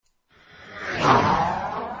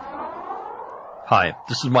Hi,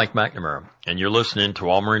 this is Mike McNamara, and you're listening to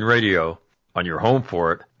All Marine Radio on your home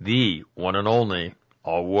for it, the one and only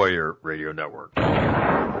All Warrior Radio Network.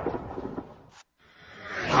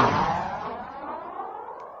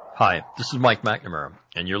 Hi, this is Mike McNamara,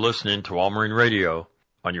 and you're listening to All Marine Radio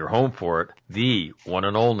on your home for it, the one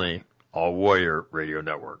and only All Warrior Radio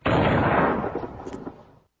Network.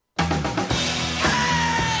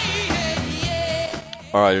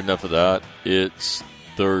 All right, enough of that. It's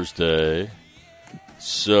Thursday.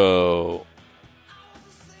 So,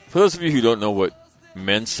 for those of you who don't know what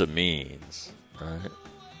Mensa means, right?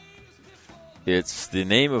 It's the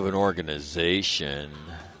name of an organization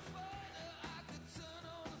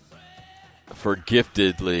for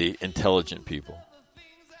giftedly intelligent people.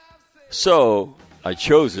 So, I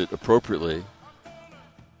chose it appropriately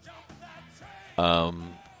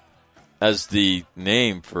as the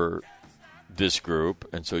name for this group,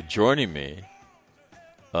 and so joining me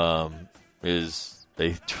is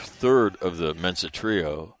a third of the Mensa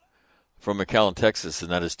trio from McAllen, Texas, and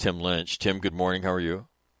that is Tim Lynch. Tim, good morning. How are you?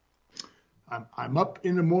 I'm up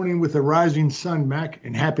in the morning with a rising sun, Mac,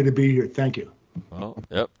 and happy to be here. Thank you. Well,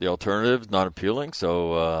 yep, the alternative is not appealing,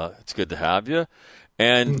 so it's good to have you.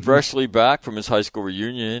 And freshly back from his high school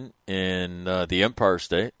reunion in the Empire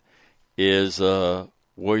State is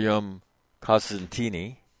William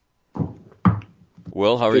Cosentini.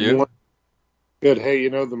 Will, how are you? Good. Hey,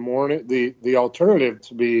 the alternative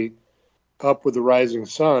to be up with the rising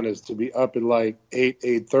sun is to be up at like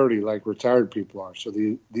 8:30, like retired people are. So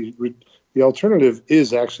the alternative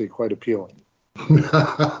is actually quite appealing.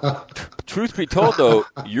 Truth be told, though,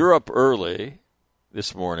 you're up early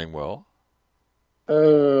this morning, Will. A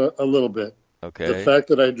little bit. Okay. The fact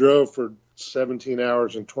that I drove for 17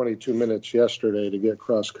 hours and 22 minutes yesterday to get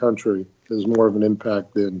cross country is more of an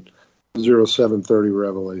impact than 07:30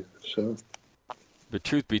 reveille. So. But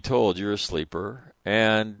truth be told, you're a sleeper,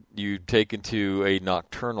 and you take into a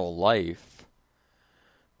nocturnal life,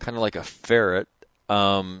 kind of like a ferret.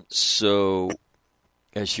 So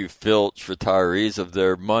as you filch retirees of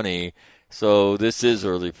their money, so this is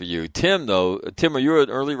early for you. Tim, though, are you an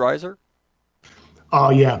early riser?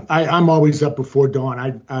 Oh yeah, I'm always up before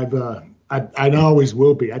dawn. I always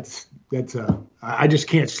will be. I just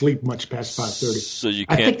can't sleep much past 5:30. So you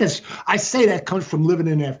can't. I say that comes from living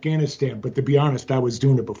in Afghanistan, but to be honest, I was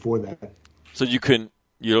doing it before that. So you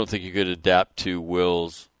don't think you could adapt to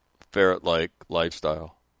Will's ferret-like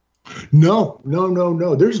lifestyle? No.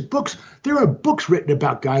 There are books written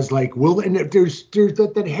about guys like Will, and there's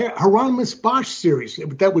that Hieronymus Bosch series.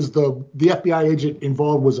 That was the FBI agent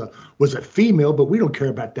involved was a female, but we don't care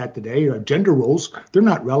about that today. Gender roles, they're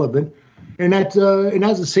not relevant. And that's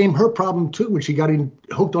the same her problem too. When she got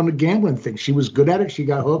hooked on the gambling thing, she was good at it. She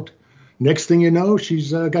got hooked. Next thing you know,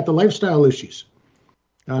 she's got the lifestyle issues.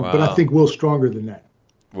 Wow. But I think Will's stronger than that.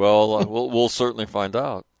 Well, we'll certainly find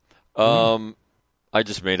out. I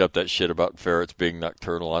just made up that shit about ferrets being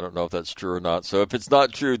nocturnal. I don't know if that's true or not. So if it's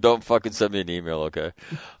not true, don't fucking send me an email, okay?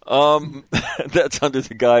 That's under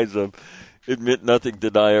the guise of admit nothing,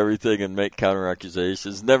 deny everything, and make counter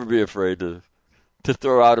accusations. Never be afraid to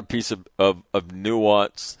throw out a piece of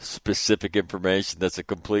nuanced, specific information that's a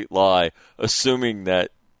complete lie, assuming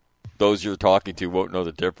that those you're talking to won't know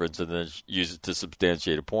the difference, and then use it to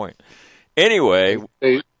substantiate a point. Anyway.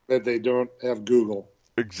 That they don't have Google.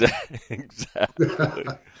 Exactly.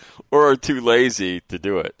 Or are too lazy to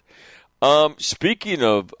do it. Speaking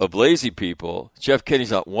of lazy people, Jeff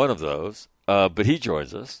Kinney's not one of those, but he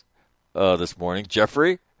joins us this morning.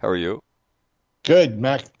 Jeffrey, how are you? Good,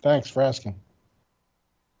 Mac. Thanks for asking.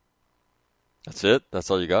 That's it?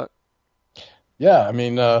 That's all you got? Yeah, I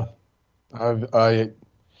mean, I'm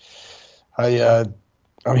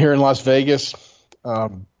here in Las Vegas.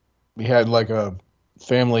 We had like a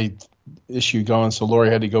family issue going, so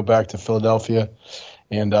Lori had to go back to Philadelphia,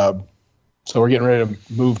 and so we're getting ready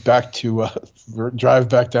to move back to drive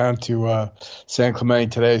back down to San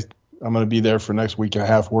Clemente today. I'm going to be there for next week and a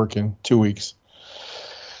half, working 2 weeks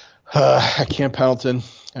at Camp Pendleton,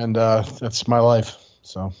 and that's my life.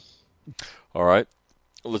 So. All right,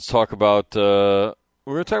 let's talk about. We're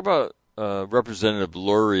going to talk about Representative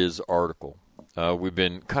Luria's article. We've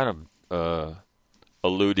been kind of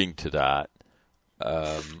alluding to that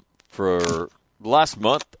for last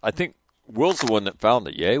month. I think Will's the one that found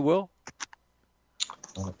it. Yay, Will?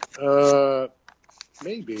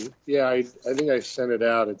 Maybe. Yeah, I think I sent it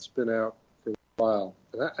out. It's been out for a while.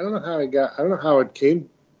 I don't know how it came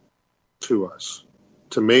to us,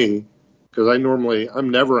 to me. Because I'm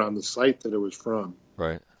never on the site that it was from.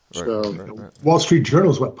 Right. So Wall Street Journal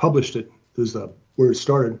is what published it. Is where it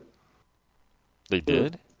started. They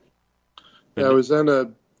did? Yeah, it was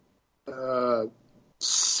on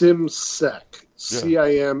CIMSEC,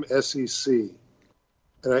 CIMSEC.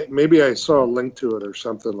 And maybe I saw a link to it or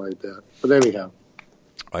something like that. But anyhow.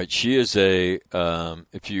 All right, she is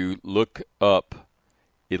if you look up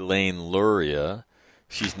Elaine Luria,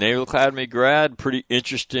 she's Naval Academy grad, pretty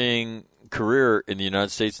interesting career in the United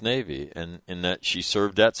States Navy, and in that she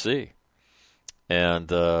served at sea. And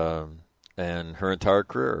her entire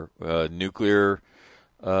career, nuclear,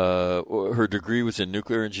 her degree was in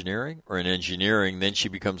nuclear engineering or in engineering. Then she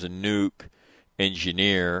becomes a nuke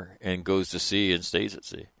engineer and goes to sea and stays at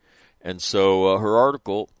sea. And so her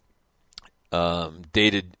article,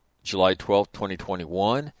 dated July 12th,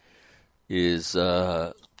 2021, is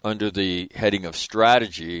under the heading of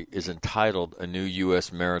strategy, is entitled A New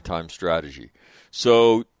U.S. Maritime Strategy.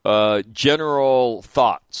 So general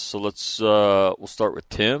thoughts. So we'll start with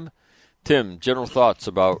Tim. Tim, general thoughts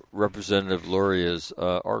about Representative Luria's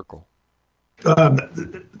article.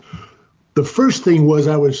 The first thing was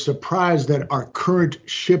I was surprised that our current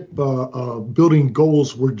ship building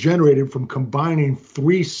goals were generated from combining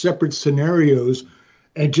 3 separate scenarios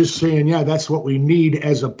and just saying, yeah, that's what we need,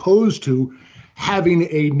 as opposed to having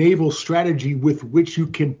a naval strategy with which you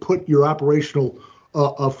can put your operational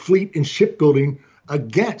fleet and shipbuilding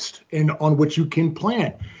against and on which you can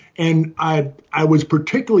plan. And I was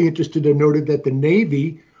particularly interested to note that the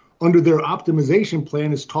Navy, under their optimization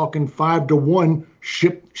plan, is talking 5-to-1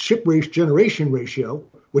 ship race generation ratio,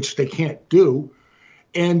 which they can't do,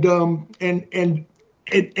 and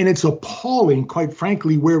it's appalling, quite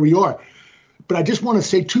frankly, where we are. But I just want to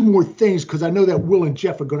say 2 more things, because I know that Will and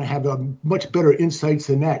Jeff are going to have much better insights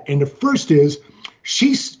than that. And the first is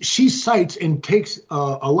she cites and takes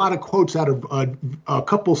a lot of quotes out of a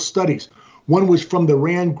couple studies. One was from the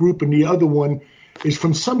RAND group, and the other one is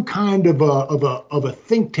from some kind of a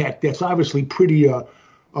think tank that's obviously pretty.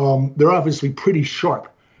 They're obviously pretty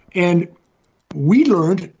sharp. And we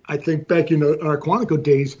learned, I think, back in our Quantico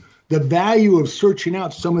days, the value of searching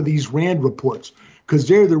out some of these RAND reports, because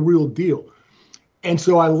they're the real deal. And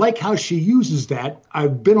so I like how she uses that.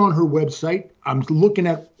 I've been on her website. I'm looking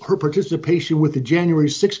at her participation with the January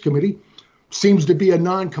 6th committee. Seems to be a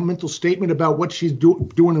non-committal statement about what she's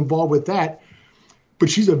doing involved with that. But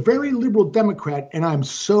she's a very liberal Democrat, and I'm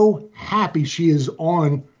so happy she is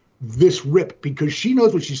on this rip, because she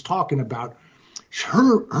knows what she's talking about.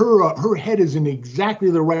 Her head is in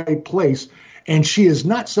exactly the right place, and she is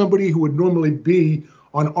not somebody who would normally be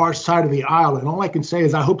on our side of the aisle. And all I can say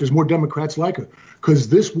is I hope there's more Democrats like her, because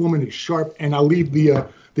this woman is sharp. And I'll leave the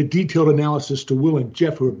detailed analysis to Will and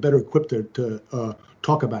Jeff, who are better equipped to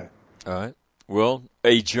talk about it. All right. Will,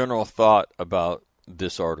 a general thought about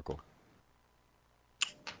this article.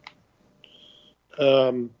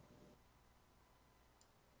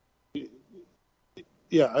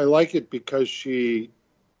 Yeah, I like it because she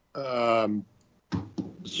sort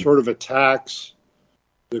of attacks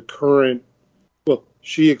the current. Well,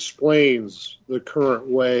 she explains the current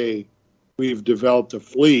way we've developed a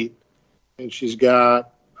fleet, and she's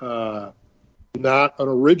got not an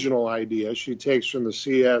original idea. She takes from the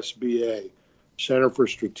CSBA, Center for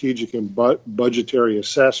Strategic and Budgetary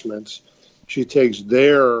Assessments. She takes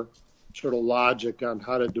their sort of logic on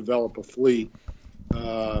how to develop a fleet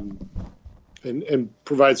and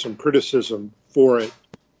provides some criticism for it.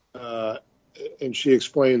 And she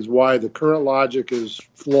explains why the current logic is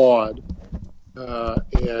flawed,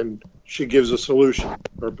 and she gives a solution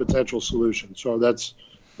or a potential solution. So that's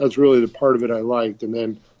really the part of it I liked. And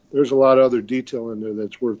then there's a lot of other detail in there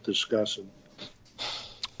that's worth discussing.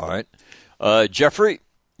 All right. Jeffrey,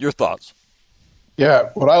 your thoughts? Yeah,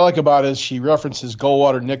 what I like about it is she references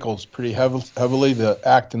Goldwater-Nichols pretty heavily, the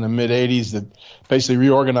act in the mid-'80s that basically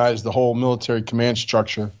reorganized the whole military command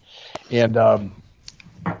structure. And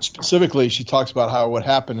specifically, she talks about how what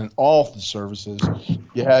happened in all the services,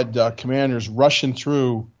 you had commanders rushing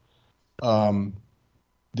through the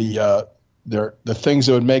things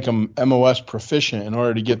that would make them MOS proficient in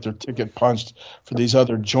order to get their ticket punched for these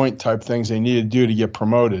other joint type things they needed to do to get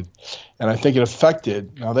promoted. And I think it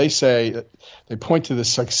affected, now they say, they point to the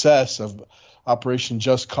success of Operation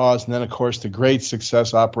Just Cause and then, of course, the great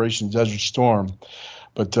success Operation Desert Storm.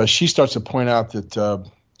 But she starts to point out that,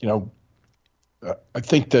 I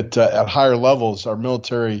think that at higher levels, our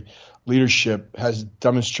military leadership has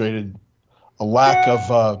demonstrated a lack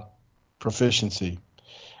of proficiency.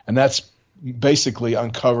 And that's basically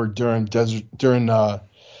uncovered during the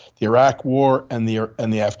Iraq War and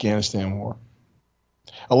the Afghanistan War.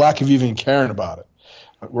 A lack of even caring about it.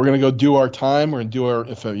 We're going to go do our time. We're going to do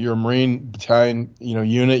if you're a Marine battalion,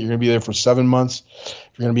 unit, you're going to be there for 7 months.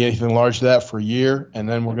 If you're going to be anything large to that, for a year, and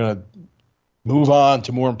then we're going to move on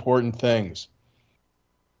to more important things.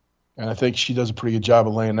 And I think she does a pretty good job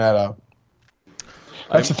of laying that out.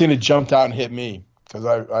 That's the thing that jumped out and hit me, because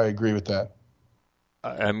I agree with that.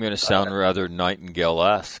 I'm going to sound rather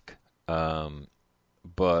Nightingale-esque,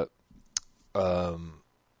 but I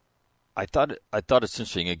thought it's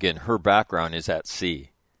interesting. Again, her background is at sea.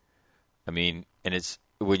 I mean, and it's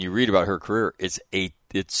when you read about her career, it's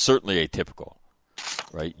certainly atypical,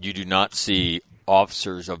 right? You do not see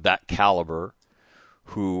officers of that caliber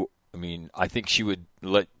who, I mean, I think she would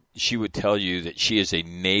tell you that she is a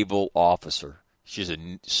naval officer. She's a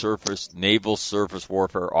naval surface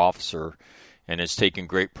warfare officer, and has taken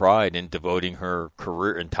great pride in devoting her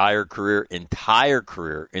entire career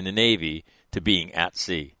in the Navy to being at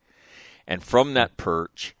sea. And from that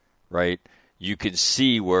perch, right, you can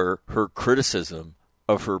see where her criticism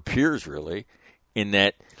of her peers, really, in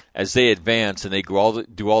that as they advance and they do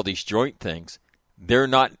all these joint things, they are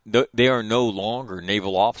no longer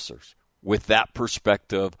naval officers with that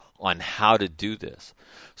perspective on how to do this.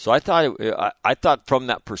 So I thought from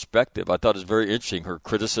that perspective, I thought it was very interesting, her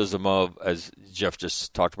criticism of, as Jeff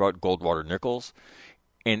just talked about, Goldwater Nichols.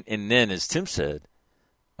 And then, as Tim said,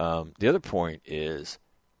 the other point is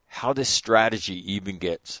how this strategy even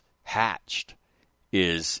gets hatched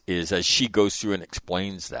is as she goes through and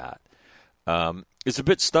explains that. It's a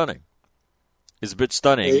bit stunning.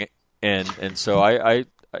 And so I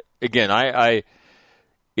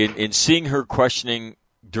in seeing her questioning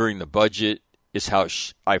during the budget is how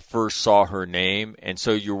I first saw her name. And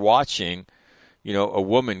so you're watching, a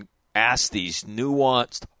woman ask these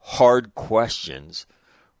nuanced, hard questions,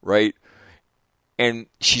 right? And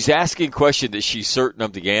she's asking a question that she's certain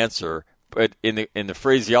of the answer, but in the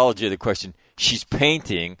phraseology of the question, she's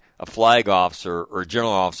painting a flag officer or a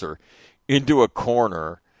general officer into a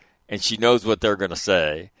corner, and she knows what they're going to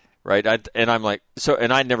say, right? And I'm like, I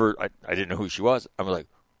didn't know who she was. I'm like,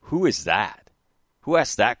 who is that? Who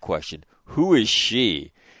asked that question? Who is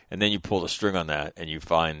she? And then you pull the string on that, and you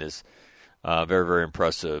find this very, very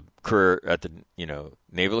impressive career at the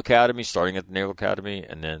Naval Academy, starting at the Naval Academy,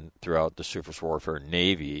 and then throughout the Surface Warfare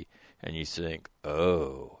Navy. And you think,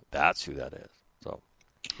 oh, that's who that is. So,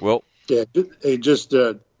 well, yeah, just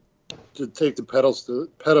to take the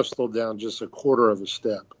pedestal down just a quarter of a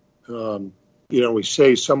step. We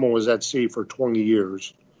say someone was at sea for 20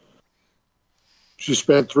 years. She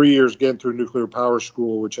spent 3 years getting through nuclear power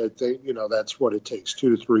school, which I think, that's what it takes,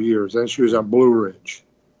 2 to 3 years. Then she was on Blue Ridge.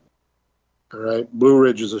 All right. Blue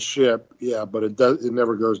Ridge is a ship. Yeah, but it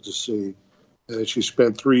never goes to sea. And then she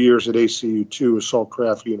spent 3 years at ACU-2, Assault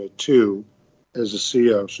Craft Unit 2, as a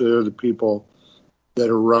CO. So they're the people that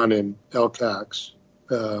are running LCACs.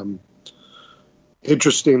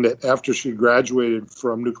 Interesting that after she graduated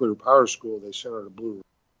from nuclear power school, they sent her to Blue Ridge.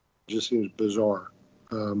 It just seems bizarre.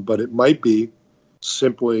 But it might be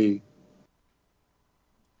simply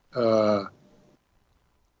women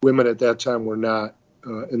at that time were not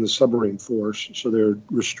in the submarine force, so they're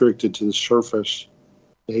restricted to the surface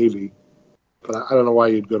Navy. But I don't know why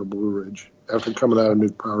you'd go to Blue Ridge after coming out of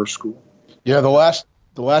nuke power school. Yeah, the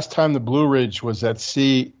last time the Blue Ridge was at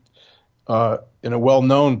sea in a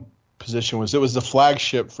well-known position was the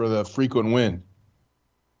flagship for the Frequent Wind.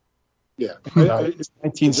 Yeah,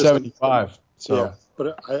 1975. So. Yeah,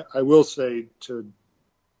 but I will say to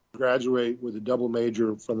graduate with a double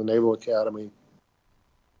major from the Naval Academy,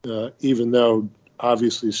 even though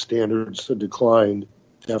obviously standards had declined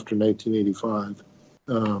after 1985,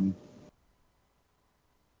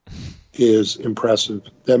 is impressive.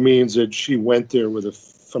 That means that she went there with a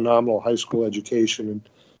phenomenal high school education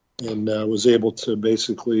and was able to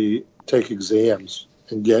basically take exams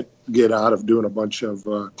and get out of doing a bunch of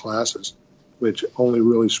classes, which only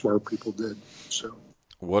really smart people did. So.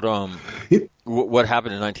 What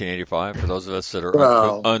happened in 1985 for those of us that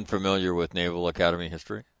are unfamiliar with Naval Academy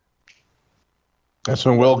history? That's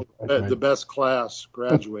when the best class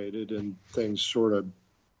graduated and things sort of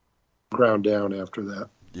ground down after that.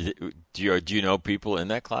 Do you know people in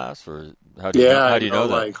that class, or how do you know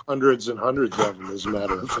that? Like hundreds and hundreds of them, as a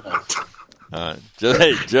matter of fact.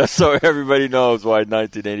 Just so everybody knows why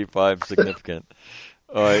 1985 is significant.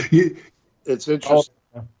 All right. It's interesting.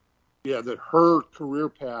 Yeah, that her career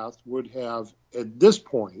path would have, at this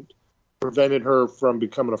point, prevented her from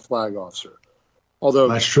becoming a flag officer. Although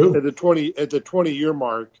that's true. At the 20-year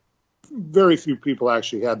mark, very few people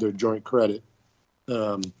actually had their joint credit.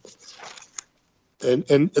 And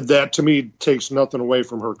that, to me, takes nothing away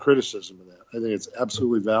from her criticism of that. I think it's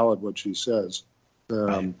absolutely valid what she says.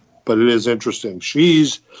 But it is interesting. She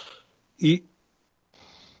is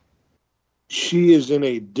in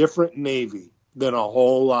a different Navy than a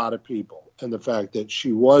whole lot of people, and the fact that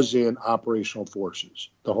she was in operational forces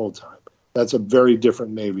the whole time. That's a very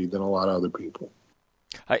different Navy than a lot of other people.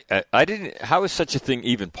 I didn't. How is such a thing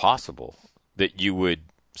even possible that you would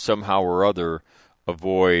somehow or other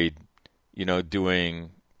avoid,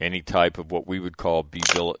 doing any type of what we would call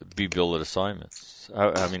B-billet assignments?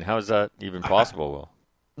 I mean, how is that even possible, Will?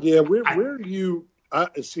 Yeah, where do you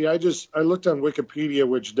see? I looked on Wikipedia,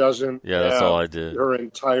 which doesn't. Yeah, that's all I did. Her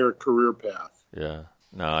entire career path. Yeah,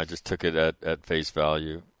 no, I just took it at face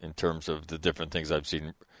value in terms of the different things I've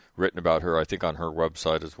seen written about her. I think on her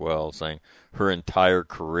website as well, saying her entire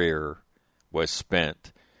career was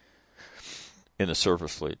spent in the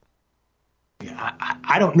surface fleet. Yeah,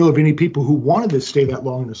 I don't know of any people who wanted to stay that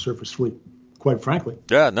long in the surface fleet, quite frankly.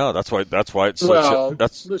 Yeah, no, that's why it's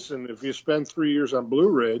listen, if you spend 3 years on Blue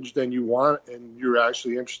Ridge, then you're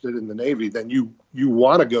actually interested in the Navy, then you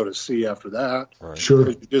want to go to sea after that. Right. Sure.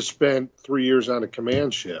 You just spent 3 years on a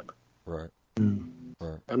command ship. Right.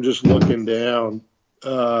 Right. I'm just looking down.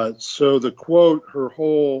 So the quote, her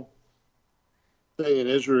whole thing in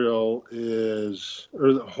Israel is,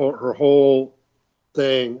 or her whole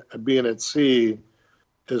thing being at sea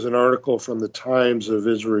is an article from the Times of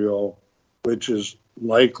Israel, which is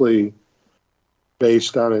likely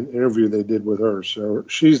based on an interview they did with her. So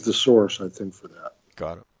she's the source, I think, for that.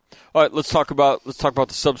 Got it. All right, let's talk about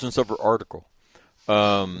the substance of her article.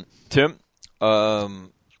 Tim,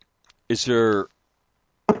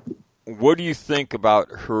 what do you think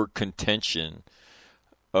about her contention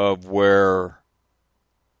of where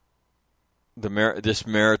this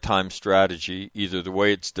maritime strategy, either the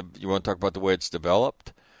way you want to talk about the way it's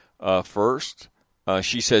developed first?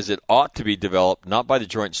 She says it ought to be developed not by the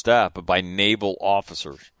Joint Staff but by naval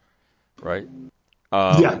officers, right?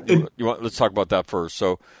 Let's talk about that first.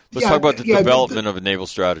 So let's talk about the development of a naval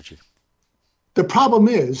strategy. The problem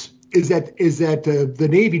is that the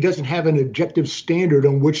Navy doesn't have an objective standard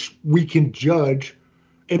on which we can judge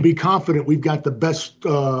and be confident we've got the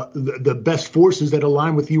best forces that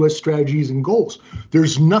align with U.S. strategies and goals.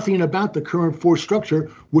 There's nothing about the current force structure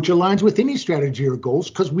which aligns with any strategy or goals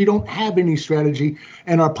because we don't have any strategy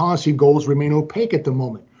and our policy goals remain opaque at the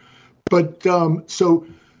moment. But so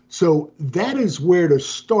that is where to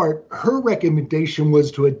start. Her recommendation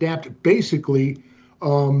was to adapt basically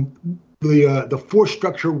the force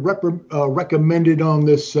structure recommended on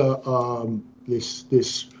this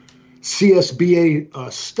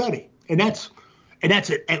CSBA study, and that's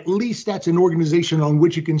at least that's an organization on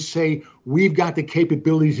which you can say we've got the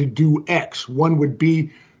capability to do X. One would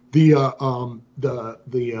be the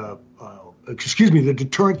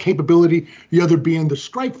deterrent capability. The other being the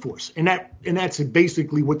strike force, and that's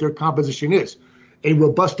basically what their composition is: a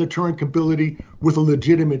robust deterrent capability with a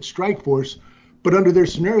legitimate strike force. But under their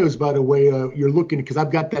scenarios, by the way, you're looking, because I've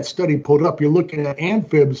got that study pulled up, you're looking at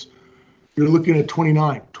amphibs, you're looking at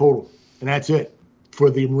 29 total, and that's it for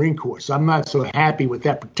the Marine Corps. So I'm not so happy with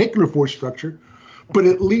that particular force structure, but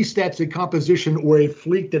at least that's a composition or a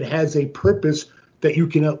fleet that has a purpose that you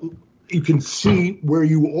can see where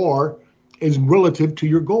you are as relative to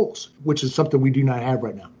your goals, which is something we do not have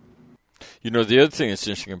right now. The other thing that's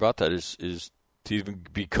interesting about that is to even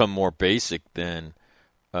become more basic than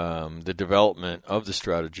the development of the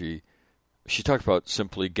strategy. She talked about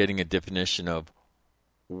simply getting a definition of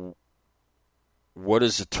what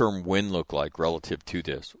does the term win look like relative to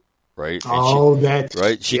this, right? And that's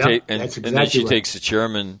right. that's exactly and then she right. takes the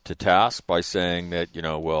chairman to task by saying that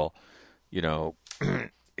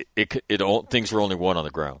things are only won on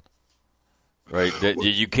the ground, right? That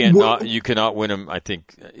you cannot win them. I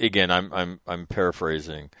think again, I'm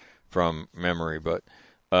paraphrasing from memory, but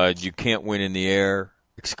you can't win in the air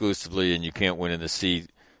exclusively, and you can't win in the sea,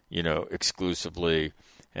 exclusively.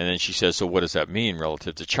 And then she says, so what does that mean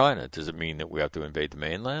relative to China? Does it mean that we have to invade the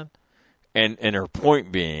mainland? And her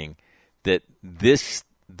point being that this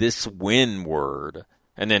win word,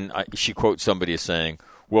 and then she quotes somebody as saying,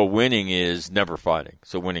 well, winning is never fighting,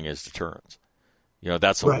 so winning is deterrence.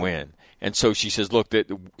 That's a right. win. And so she says, look,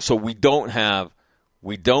 so we don't have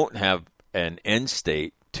an end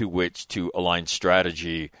state to which to align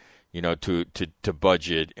strategy, to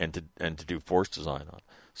budget and to do force design on.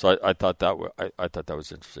 So I thought that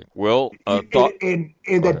was interesting. Will, and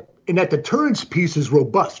that deterrence piece is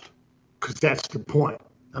robust because that's the point.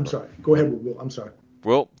 I'm sorry. Go ahead, Will. I'm sorry.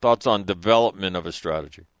 Will, thoughts on development of a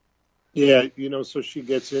strategy? Yeah, so she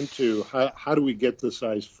gets into how do we get the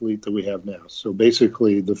size fleet that we have now? So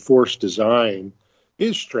basically, the force design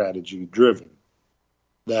is strategy driven.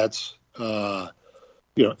 That's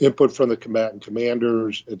input from the combatant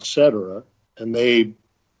commanders, et cetera, and they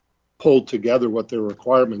pulled together what their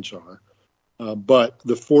requirements are. But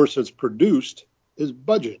the force that's produced is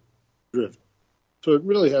budget driven. So it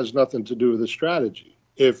really has nothing to do with the strategy.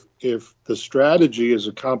 if the strategy is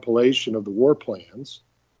a compilation of the war plans,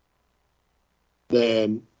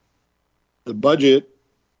 then the budget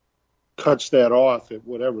cuts that off at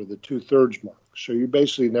whatever the 2/3 mark. So you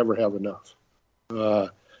basically never have enough.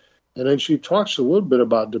 And then she talks a little bit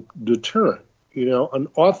about deterrent. An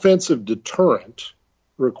offensive deterrent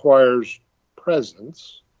requires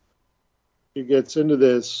presence. She gets into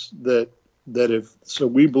this that if so,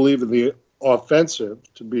 we believe in the offensive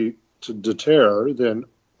to deter. Then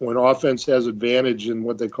when offense has advantage in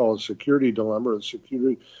what they call a security dilemma,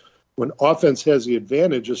 when offense has the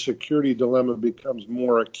advantage, a security dilemma becomes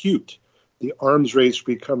more acute. The arms race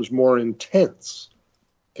becomes more intense,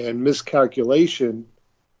 and miscalculation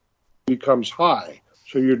becomes high.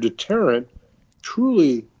 So your deterrent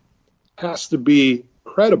truly has to be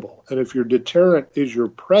credible. And if your deterrent is your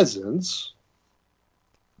presence,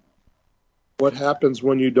 what happens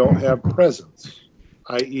when you don't have presence,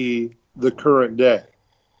 i.e. the current day?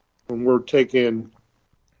 When we're taking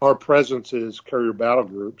our presence is carrier battle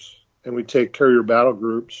groups, and we take carrier battle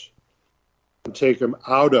groups and take them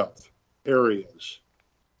out of areas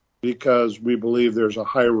because we believe there's a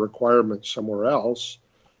higher requirement somewhere else,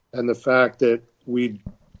 and the fact that we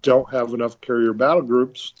don't have enough carrier battle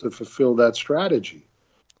groups to fulfill that strategy.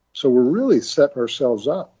 So we're really setting ourselves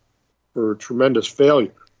up for a tremendous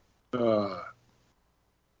failure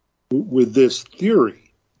with this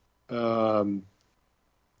theory. So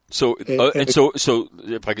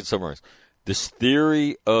if I could summarize, this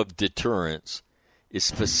theory of deterrence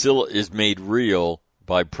is made real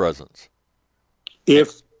by presence.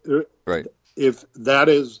 If right, if that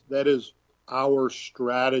is our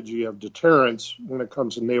strategy of deterrence when it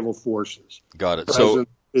comes to naval forces. Got it. Presence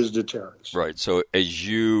is deterrence. Right. So as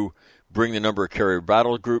you bring the number of carrier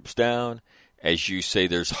battle groups down, as you say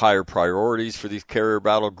there's higher priorities for these carrier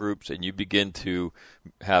battle groups, and you begin to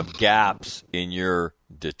have gaps in your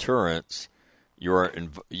deterrence,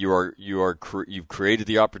 you've created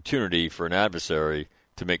the opportunity for an adversary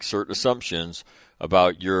to make certain assumptions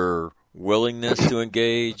about your willingness to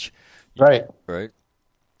engage. Right. Right.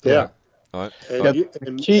 Yeah. All right. And if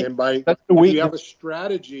you have a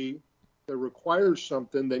strategy that requires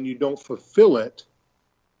something, then you don't fulfill it,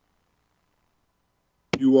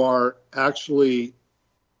 you are actually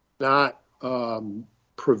not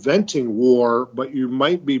preventing war, but you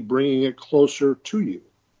might be bringing it closer to you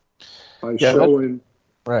by showing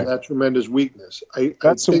that tremendous weakness. I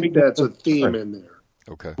think that's a theme in there.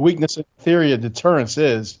 Okay. Weakness in theory of deterrence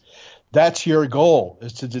is that's your goal,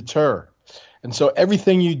 is to deter. And so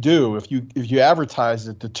everything you do, if you advertise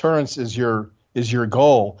that deterrence is your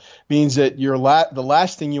goal, means that the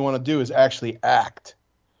last thing you want to do is actually act,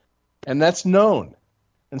 and that's known.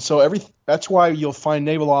 And so that's why you'll find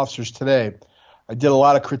naval officers today. I did a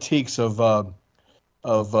lot of critiques of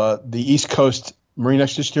the East Coast Marine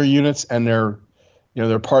Expeditionary Units and their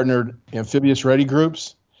partnered amphibious ready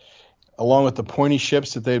groups, along with the pointy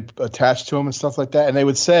ships that they attached to them and stuff like that. And they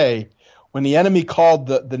would say, when the enemy called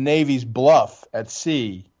the Navy's bluff at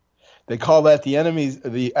sea, they call that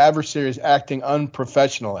the adversaries acting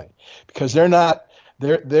unprofessionally, because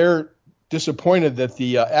they're disappointed that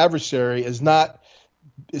the adversary is not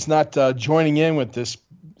joining in with this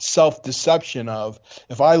self-deception of,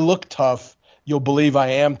 if I look tough, you'll believe I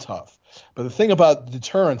am tough. But the thing about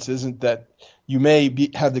deterrence isn't that you may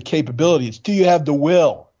have the capability. It's, do you have the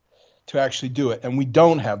will to actually do it? And we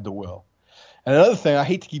don't have the will. And another thing, I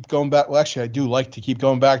hate to keep going back. Well, actually, I do like to keep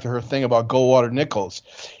going back to her thing about Goldwater Nichols.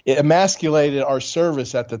 It emasculated our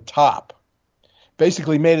service at the top.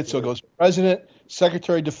 Basically made it so it goes President,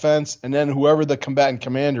 Secretary of Defense, and then whoever the combatant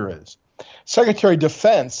commander is. Secretary of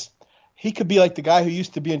Defense, he could be like the guy who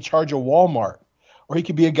used to be in charge of Walmart, or he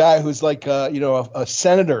could be a guy who's like a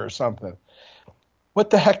senator or something.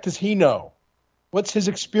 What the heck does he know? What's his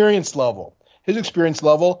experience level? His experience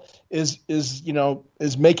level is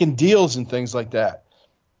making deals and things like that.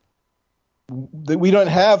 We don't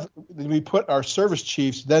have. We put our service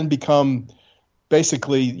chiefs then become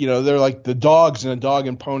basically, they're like the dogs in a dog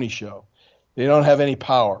and pony show. They don't have any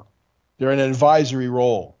power. They're in an advisory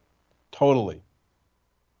role, totally.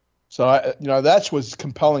 So that's what's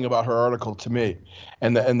compelling about her article to me,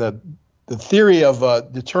 and the theory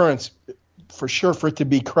of deterrence, for sure, for it to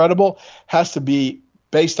be credible, has to be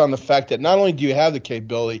based on the fact that not only do you have the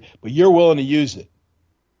capability, but you're willing to use it.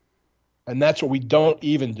 And that's what we don't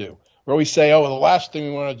even do. Where we say, the last thing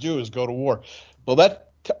we want to do is go to war. Well,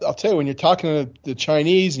 I'll tell you, when you're talking to the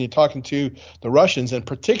Chinese and you're talking to the Russians, and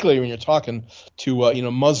particularly when you're talking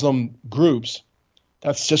to Muslim groups,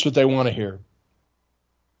 that's just what they want to hear.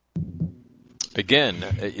 Again,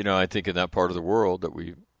 I think in that part of the world that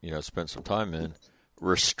we spent some time in,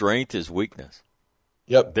 restraint is weakness.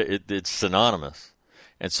 Yep. It's synonymous.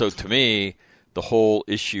 And so to me, the whole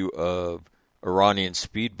issue of Iranian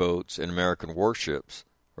speedboats and American warships,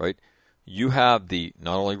 right? You have the,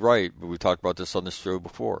 not only right, but we talked about this on this show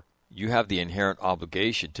before, you have the inherent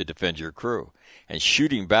obligation to defend your crew. And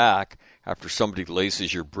shooting back after somebody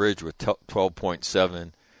laces your bridge with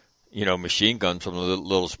 12.7, machine guns from a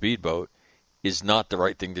little speedboat is not the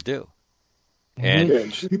right thing to do.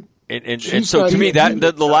 And so to me, that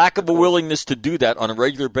the lack of a willingness to do that on a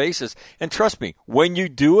regular basis, and trust me, when you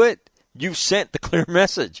do it, you've sent the clear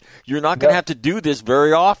message. You're not going to have to do this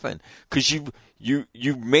very often because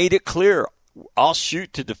you made it clear. I'll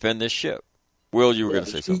shoot to defend this ship. Will, you were going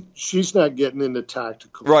to say something. She's not getting into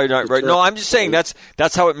tactical. Right. No, I'm just saying that's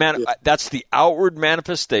how it that's the outward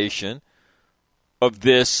manifestation of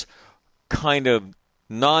this kind of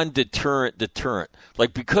non-deterrent deterrent.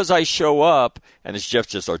 Like, because I show up, and as Jeff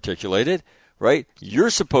just articulated, right,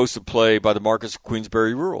 you're supposed to play by the Marcus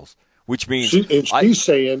Queensberry rules, which means she's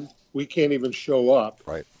saying we can't even show up,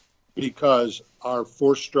 right, because our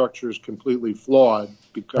force structure is completely flawed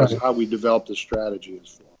because how we develop the strategy is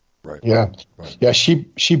flawed. Right. Yeah. Right. Yeah. She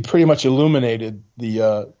pretty much illuminated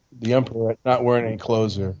the Emperor not wearing any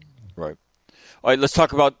clothes there. Right. All right. Let's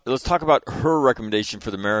talk about her recommendation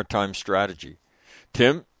for the maritime strategy.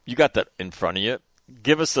 Tim, you got that in front of you.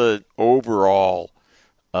 Give us a overall,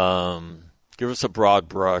 give us a broad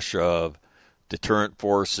brush of deterrent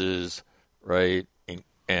forces, right?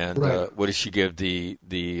 And what does she give the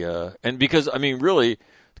and because I mean really.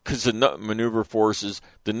 Because the maneuver forces,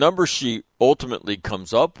 the number she ultimately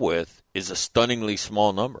comes up with is a stunningly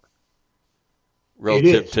small number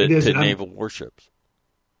relative to naval warships.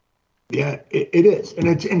 Yeah, it is,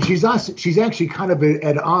 and she's actually kind of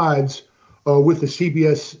at odds with the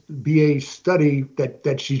CBS BA study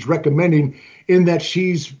that she's recommending, in that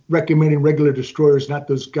she's recommending regular destroyers, not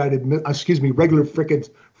those regular frigates,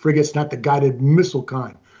 not the guided missile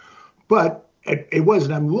kind, but. It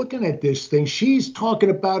wasn't. I'm looking at this thing. She's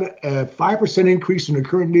talking about a 5% increase in the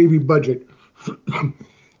current Navy budget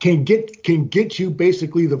can get you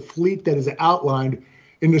basically the fleet that is outlined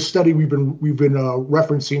in the study we've been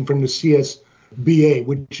referencing from the CSBA,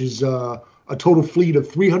 which is a total fleet of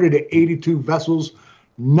 382 vessels,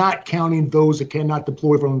 not counting those that cannot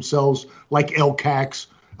deploy for themselves, like LCACs,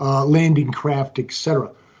 landing craft,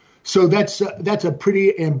 etc. So that's a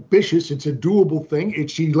pretty ambitious, it's a doable thing.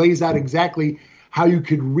 She lays out exactly how you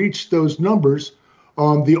could reach those numbers.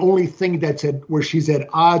 The only thing where she's at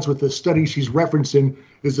odds with the study she's referencing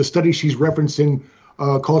is the study she's referencing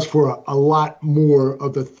calls for a lot more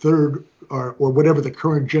of the third or whatever the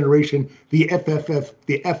current generation, the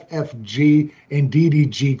FFG and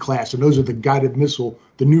DDG class. And those are the guided missile,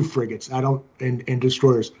 the new frigates. And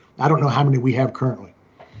destroyers. I don't know how many we have currently.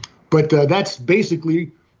 But that's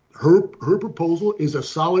basically her proposal is a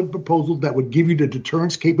solid proposal that would give you the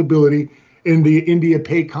deterrence capability in the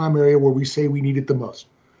India-PACOM area where we say we need it the most.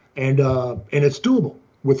 And it's doable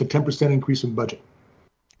with a 10% increase in budget.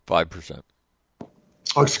 5%.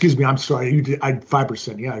 Oh, excuse me. I'm sorry. You did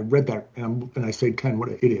 5%. Yeah, I read that, and I say 10. What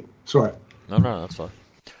an idiot. Sorry. No, that's fine.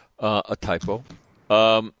 A typo.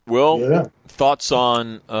 Will, thoughts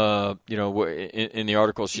on, in the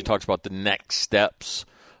article she talks about the next steps.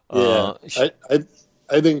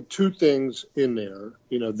 I think two things in there.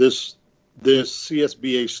 This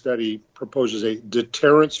CSBA study proposes a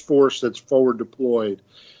deterrence force that's forward deployed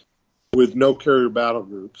with no carrier battle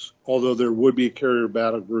groups, although there would be carrier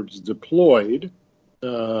battle groups deployed.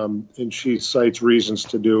 And she cites reasons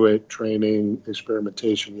to do it, training,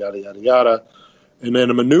 experimentation, yada, yada, yada. And then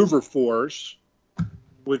a maneuver force,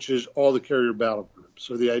 which is all the carrier battle groups.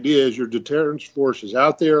 So the idea is your deterrence force is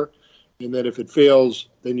out there, and that if it fails,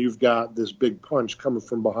 then you've got this big punch coming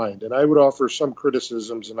from behind. And I would offer some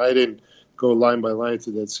criticisms, and I didn't go line by line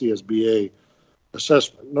through that CSBA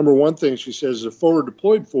assessment. Number one thing she says is a forward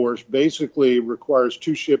deployed force basically requires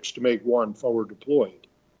two ships to make one forward deployed.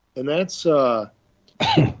 And that's a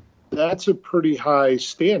pretty high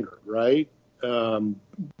standard, right?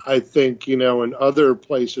 I think, in other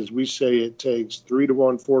places we say it takes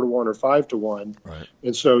 3-to-1, 4-to-1, or 5-to-1. Right.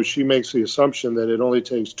 And so she makes the assumption that it only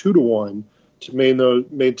takes 2-to-1 to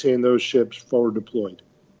maintain those ships forward deployed.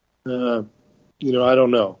 I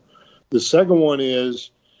don't know. The second one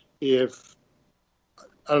is I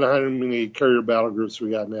don't know how many carrier battle groups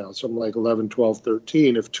we got now, something like 11, 12,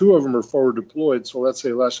 13. If two of them are forward deployed, so let's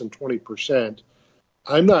say less than 20%,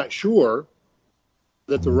 I'm not sure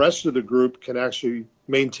that the rest of the group can actually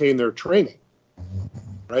maintain their training,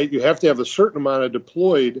 right? You have to have a certain amount of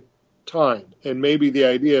deployed time. And maybe the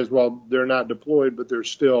idea is, well, they're not deployed, but they're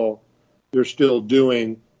still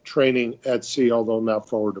doing training at sea, although not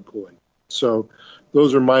forward deployed. So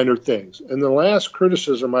those are minor things. And the last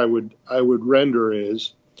criticism I would render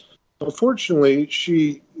is, unfortunately,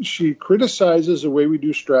 she criticizes the way we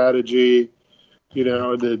do strategy,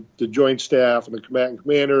 the Joint Staff and the combatant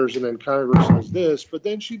commanders, and then Congress does this, but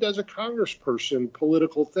then she does a congressperson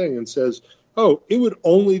political thing and says, oh, it would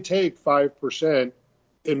only take 5%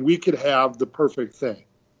 and we could have the perfect thing.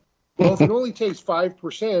 Well, if it only takes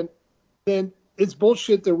 5%, then it's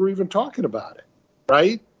bullshit that we're even talking about it,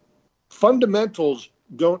 right? Fundamentals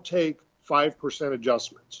don't take 5%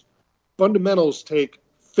 adjustments. Fundamentals take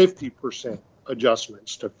 50%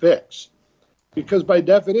 adjustments to fix. Because by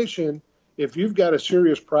definition, if you've got a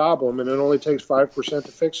serious problem and it only takes 5%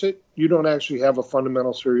 to fix it, you don't actually have a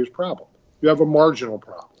fundamental serious problem. You have a marginal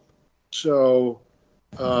problem. So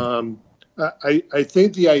I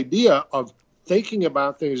think the idea of thinking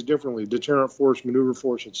about things differently, deterrent force, maneuver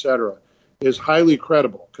force, et cetera, is highly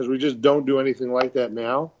credible because we just don't do anything like that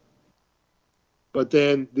now. But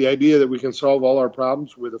then the idea that we can solve all our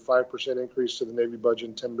problems with a 5% increase to the Navy budget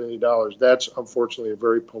and $10 billion, that's unfortunately a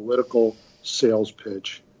very political sales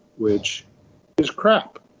pitch, which is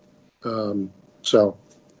crap. So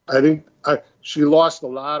I think she lost a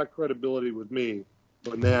lot of credibility with me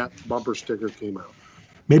when that bumper sticker came out.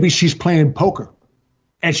 Maybe she's playing poker.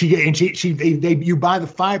 And you buy the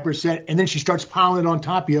 5%, and then she starts piling it on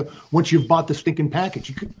top of you once you've bought the stinking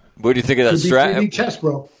package. What do you think of that strategy? Chess,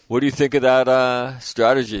 bro. What do you think of that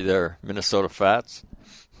strategy there, Minnesota Fats?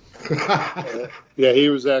 Yeah, he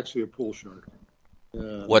was actually a pool shark.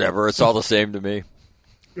 Whatever, it's all the same to me.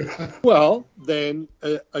 Well, then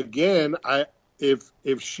again,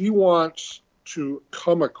 if she wants to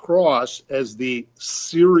come across as the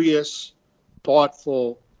serious,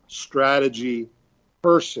 thoughtful strategy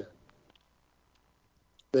person,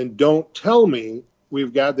 then don't tell me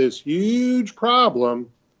we've got this huge problem,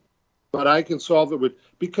 but I can solve it with,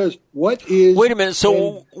 because what is... Wait a minute,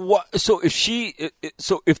 so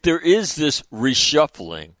if there is this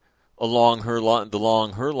reshuffling along her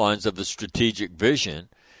lines of the strategic vision,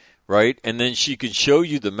 right, and then she can show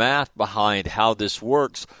you the math behind how this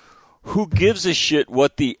works, who gives a shit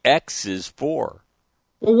what the X is for?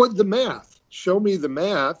 Well, what the math? Show me the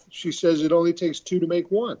math. She says it only takes 2 to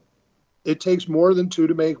make 1. It takes more than 2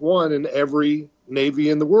 to make 1 in every Navy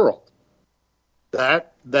in the world.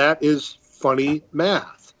 That is funny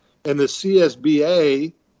math. And the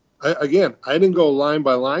CSBA, again, I didn't go line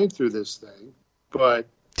by line through this thing, but...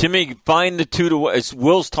 Timmy, find the 2 to 1. It's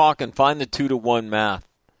Will's talking. Find the 2 to 1 math.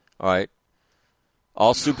 All right.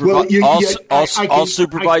 I'll supervise. I'll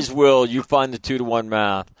supervise Will. You find the 2 to 1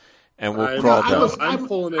 math. And we'll crawl down. I'm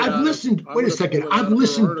pulling it out. I've listened. Wait a second. I've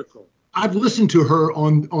listened to her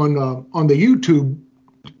on the YouTube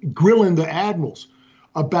grilling the admirals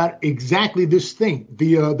about exactly this thing,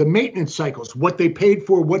 the maintenance cycles, what they paid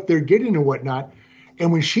for, what they're getting, and whatnot.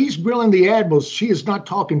 And when she's grilling the admirals, she is not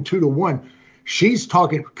talking 2 to 1. She's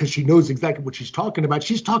talking, because she knows exactly what she's talking about.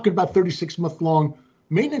 She's talking about 36-month long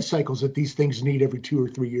maintenance cycles that these things need every 2 or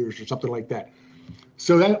 3 years or something like that.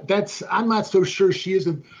 So that's I'm not so sure she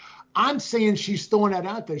isn't. I'm saying she's throwing that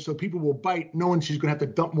out there so people will bite, knowing she's going to have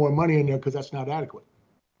to dump more money in there because that's not adequate.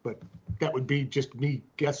 But that would be just me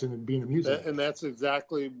guessing and being amusing. And that's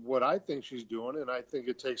exactly what I think she's doing, and I think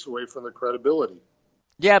it takes away from the credibility.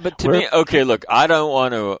 Yeah, but to me, okay, look, I don't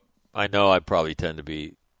want to. I know I probably tend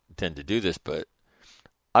to do this, but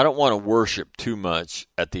I don't want to worship too much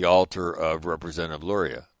at the altar of Representative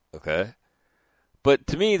Luria. Okay. But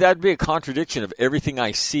to me, that'd be a contradiction of everything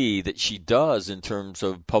I see that she does in terms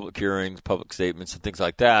of public hearings, public statements, and things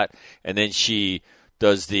like that. And then she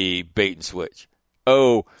does the bait and switch.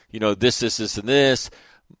 Oh, this, and this,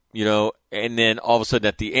 and then all of a sudden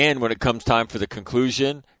at the end, when it comes time for the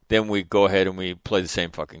conclusion, then we go ahead and we play the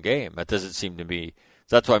same fucking game. That doesn't seem to be.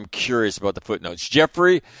 That's why I'm curious about the footnotes.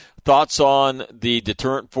 Jeffrey, thoughts on the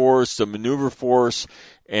deterrent force, the maneuver force,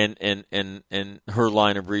 and her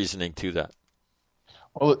line of reasoning to that?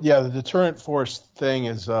 Well, yeah, the deterrent force thing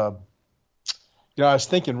is, I was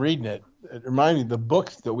thinking reading it. It reminded me of the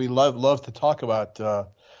book that we love to talk about,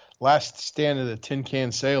 Last Stand of the Tin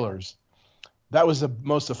Can Sailors. That was the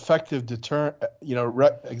most effective deterrent,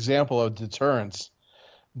 example of deterrence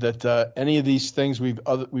that any of these things we've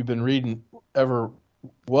been reading ever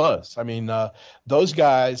was. I mean, those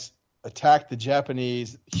guys attacked the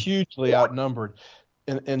Japanese hugely outnumbered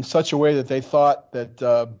in such a way that they thought that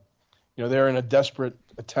they're in a desperate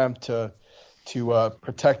attempt to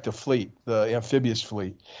protect the fleet, the amphibious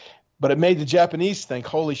fleet. But it made the Japanese think,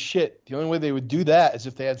 holy shit, the only way they would do that is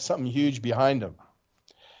if they had something huge behind them.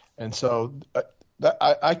 And so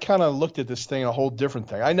I kind of looked at this thing a whole different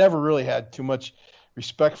thing. I never really had too much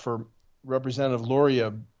respect for Representative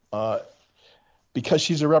Luria because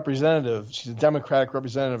she's a representative, she's a Democratic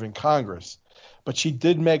representative in Congress, but she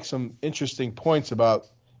did make some interesting points about,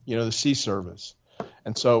 the sea service.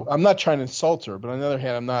 And so I'm not trying to insult her, but on the other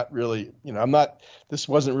hand, I'm not really, this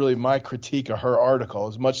wasn't really my critique of her article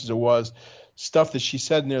as much as it was stuff that she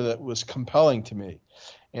said in there that was compelling to me.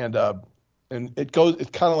 And it kind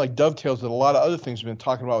of like dovetails with a lot of other things we've been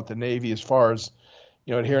talking about with the Navy as far as,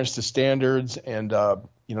 adherence to standards and,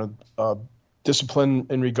 discipline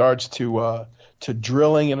in regards to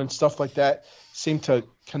drilling and stuff like that seem to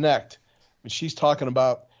connect. But she's talking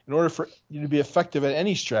about, in order for you to be effective at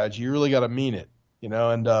any strategy, you really got to mean it,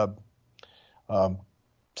 and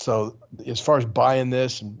so as far as buying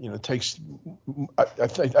this, and it takes,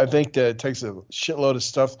 I think that it takes a shitload of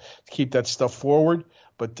stuff to keep that stuff forward,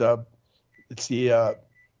 but it's to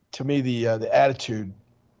me the attitude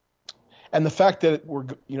and the fact that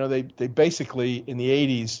they basically in the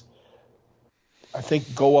 80s, I think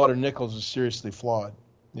Goldwater Nichols is seriously flawed.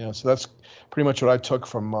 So that's pretty much what I took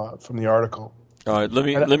from the article. All right, let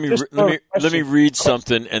me read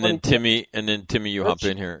something, and then Timmy, you hop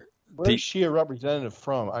in here. Where is she a representative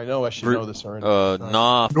from? I know I should know this already.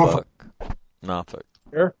 Norfolk.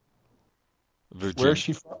 Where? Virginia. Where is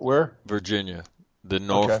she from? Where? Virginia, the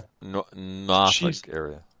Norfolk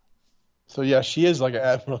area. So yeah, she is like an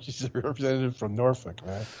admiral. She's a representative from Norfolk,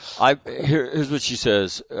 man. Here's what she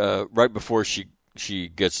says right before she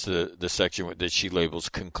gets to the section that she labels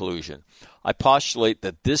conclusion. I postulate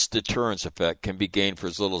that this deterrence effect can be gained for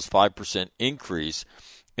as little as 5% increase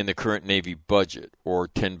in the current Navy budget, or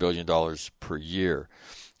 $10 billion per year.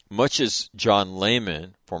 Much as John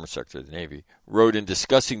Lehman, former Secretary of the Navy, wrote in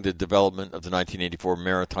discussing the development of the 1984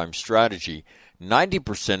 Maritime Strategy,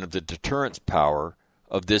 90% of the deterrence power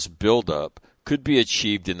of this buildup could be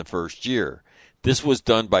achieved in the first year. This was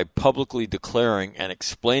done by publicly declaring and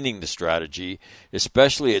explaining the strategy,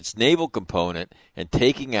 especially its naval component, and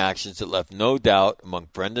taking actions that left no doubt among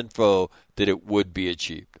friend and foe that it would be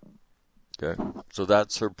achieved. Okay, so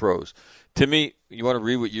that's her prose. Timmy, you want to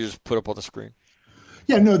read what you just put up on the screen?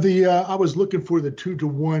 Yeah, no, I was looking for the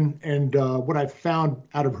 2-to-1, and what I found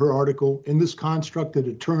out of her article, in this construct, the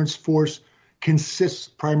deterrence force consists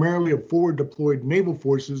primarily of forward deployed naval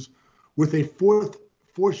forces with a fourth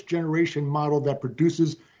force generation model that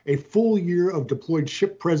produces a full year of deployed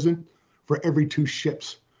ship present for every 2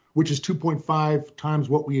 ships, which is 2.5 times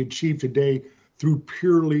what we achieve today through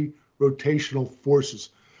purely rotational forces.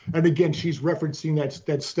 And again, she's referencing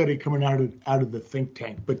that study coming out of the think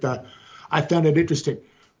tank. But I found it interesting.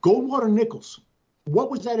 Goldwater Nichols,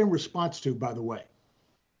 what was that in response to, by the way?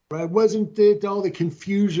 Right? Wasn't it all the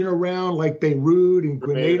confusion around like Beirut and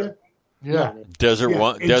Grenada? Yeah. Desert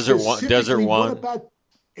One.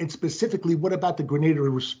 And specifically, what about the Grenada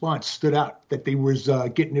response stood out that they was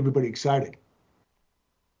getting everybody excited?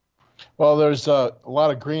 Well, there's a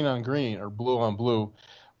lot of green on green or blue on blue,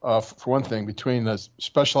 for one thing, between the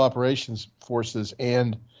Special Operations Forces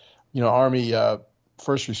and, Army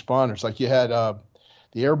first responders. Like you had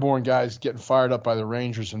the airborne guys getting fired up by the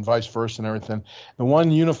Rangers and vice versa and everything. The one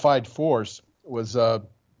unified force was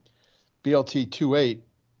BLT-28,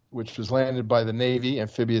 which was landed by the Navy,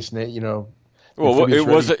 amphibious, Well,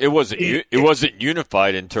 it wasn't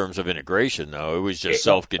unified in terms of integration, though. It was just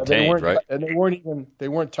self-contained, right? And they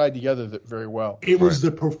weren't tied together very well. It was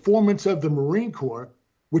the performance of the Marine Corps,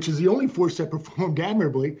 which is the only force that performed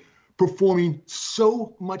admirably, performing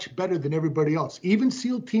so much better than everybody else. Even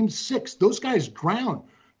SEAL Team 6, those guys drowned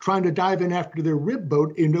trying to dive in after their rib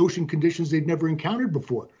boat in ocean conditions they'd never encountered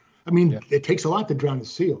before. I mean, It takes a lot to drown a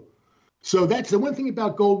SEAL. So that's the one thing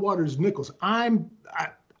about Goldwater's Nichols. I'm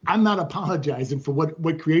not apologizing for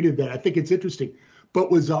what created that. I think it's interesting. But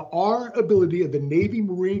was our ability of the Navy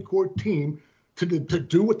Marine Corps team to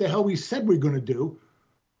do what the hell we said we we're going to do,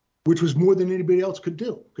 which was more than anybody else could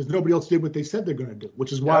do, because nobody else did what they said they're going to do,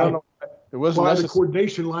 which is why the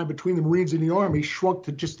coordination line between the Marines and the Army shrunk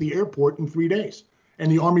to just the airport in 3 days.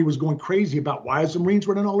 And the Army was going crazy about, why is the Marines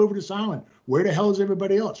running all over this island? Where the hell is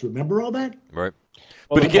everybody else? Remember all that? Right.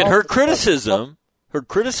 But again, her criticism,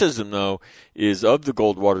 though, is of the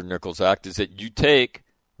Goldwater Nichols Act is that you take,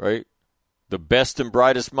 right, the best and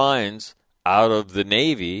brightest minds out of the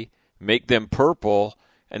Navy, make them purple,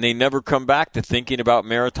 and they never come back to thinking about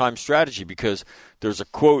maritime strategy, because there's a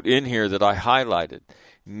quote in here that I highlighted.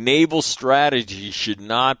 Naval strategy should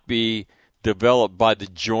not be developed by the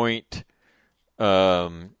joint, by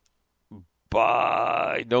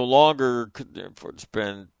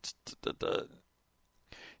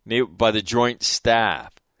the joint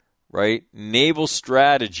staff, right? Naval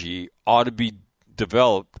strategy ought to be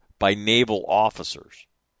developed by naval officers.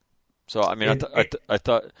 So, I mean, I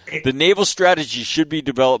thought the naval strategy should be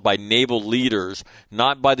developed by naval leaders,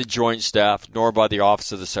 not by the Joint Staff, nor by the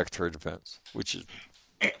Office of the Secretary of Defense, which is.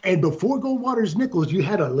 And before Goldwater's Nichols, you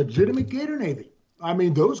had a legitimate Gator Navy. I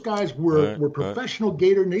mean, those guys were professional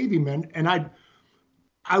Gator Navy men, and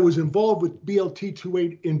I was involved with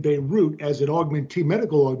BLT-28 in Beirut as an augmentee,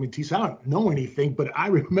 medical augmentee. So I don't know anything, but I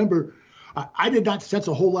remember I did not sense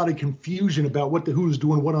a whole lot of confusion about who was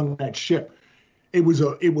doing what on that ship. It was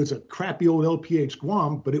a crappy old LPH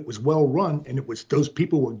Guam, but it was well run, and those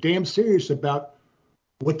people were damn serious about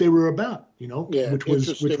what they were about, which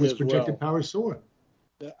was projected power soar.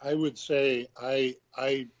 I would say I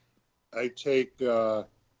take I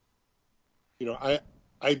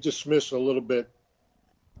dismiss a little bit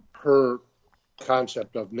her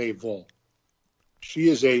concept of naval. She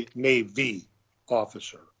is a Navy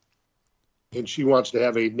officer, and she wants to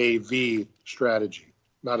have a Navy strategy,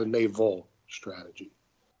 not a naval strategy.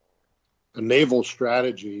 A naval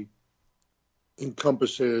strategy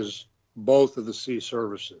encompasses both of the sea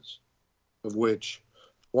services, of which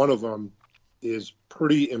one of them is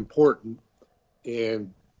pretty important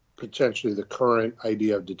in potentially the current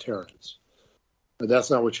idea of deterrence. But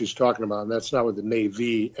that's not what she's talking about, and that's not what the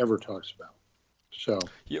Navy ever talks about. So,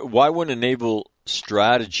 why wouldn't a naval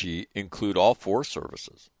strategy include all four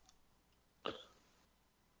services?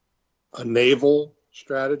 A naval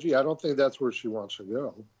strategy? I don't think that's where she wants to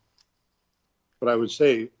go. But I would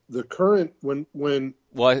say the current when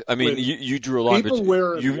well, I mean, you drew a line.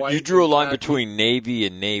 You drew a line between Navy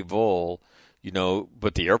and naval.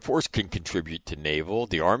 But the Air Force can contribute to naval.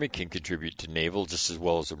 The Army can contribute to naval just as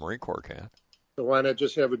well as the Marine Corps can. So why not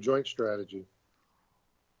just have a joint strategy?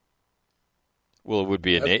 Well, it would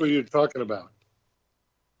be That's what you're talking about.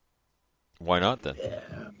 Why not then? Yeah,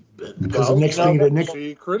 because the next thing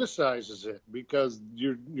she criticizes it because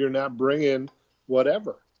you're not bringing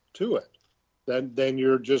whatever to it. Then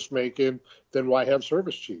you're just making. Then why have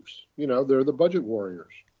service chiefs? They're the budget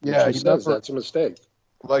warriors. Yeah, she says that's a mistake.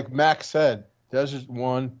 Like Max said, Desert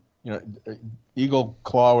One, Eagle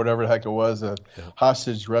Claw, whatever the heck it was, a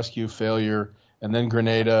hostage rescue failure, and then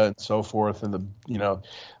Grenada and so forth, and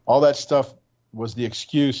all that stuff was the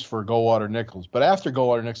excuse for Goldwater Nichols. But after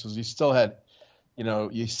Goldwater Nichols, you still had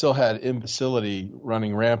imbecility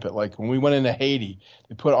running rampant. Like when we went into Haiti,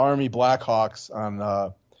 they put Army Blackhawks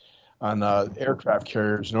on aircraft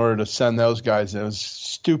carriers in order to send those guys in. It was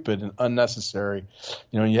stupid and unnecessary.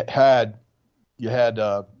 You had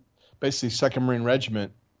basically 2nd Marine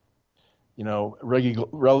Regiment,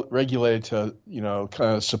 regulated to,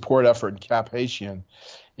 kind of support effort in Cap Haitien.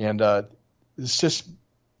 And it was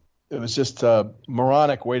just a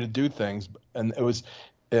moronic way to do things. And it was,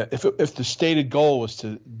 if the stated goal was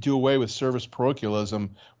to do away with service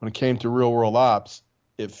parochialism when it came to real world ops,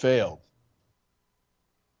 it failed.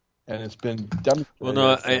 And it's been demonstrated. Well,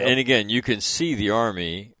 no, and again, you can see the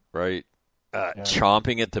Army, right?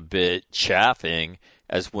 Chomping at the bit, chaffing,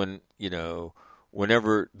 as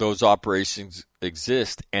whenever those operations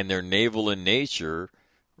exist and they're naval in nature,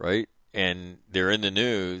 right, and they're in the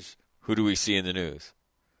news, who do we see in the news?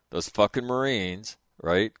 Those fucking Marines,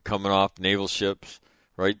 right, coming off naval ships,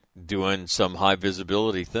 right, doing some high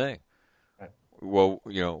visibility thing. Right. Well,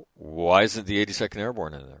 why isn't the 82nd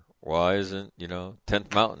Airborne in there? Why isn't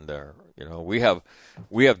 10th Mountain there? We have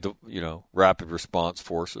the rapid response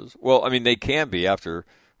forces. Well, I mean they can be after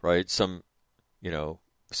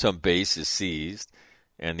some base is seized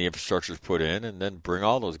and the infrastructure is put in, and then bring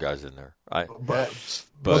all those guys in there. But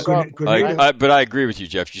I agree with you,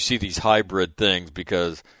 Jeff. You see these hybrid things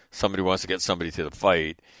because somebody wants to get somebody to the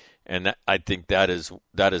fight, and I think that is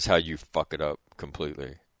how you fuck it up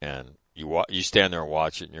completely. And you stand there and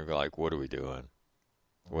watch it, and you're like, what are we doing?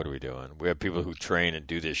 What are we doing? We have people who train and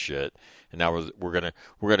do this shit, and now we're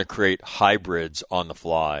gonna create hybrids on the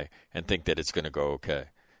fly and think that it's gonna go okay.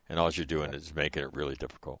 And all you're doing is making it really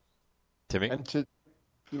difficult. Timmy?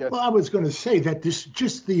 Well, I was going to say that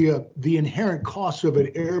the inherent cost of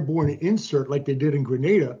an airborne insert like they did in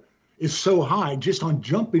Grenada is so high just on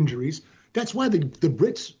jump injuries. That's why the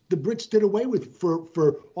Brits did away with,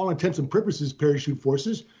 for all intents and purposes, parachute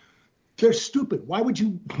forces. They're stupid. Why would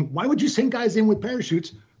you send guys in with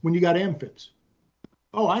parachutes when you got amphibs?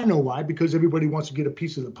 Oh, I know why. Because everybody wants to get a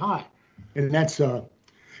piece of the pie, and that's the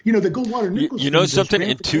Goldwater Nichols. You know something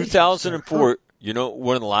in 2004.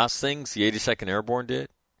 One of the last things the 82nd Airborne did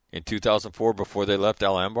in 2004 before they left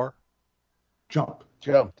Al Anbar? Jump.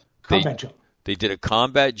 Combat jump. They did a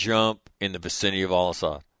combat jump in the vicinity of Al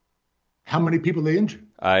Asad. How many people they injured?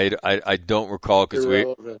 I don't recall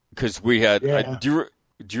because we had. Yeah. Do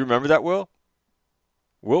you remember that, Will?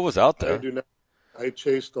 Will was out there. I do not. I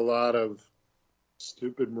chased a lot of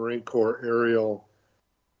stupid Marine Corps aerial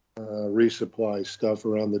resupply stuff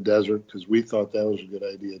around the desert because we thought that was a good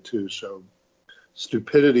idea too. So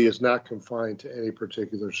stupidity is not confined to any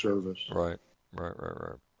particular service. Right.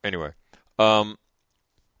 Anyway.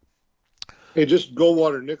 Hey, just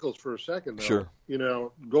Goldwater Nichols for a second, though. Sure. You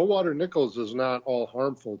know, Goldwater Nichols is not all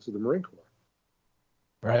harmful to the Marine Corps.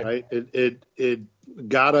 Right. It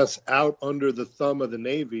got us out under the thumb of the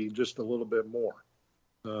Navy just a little bit more.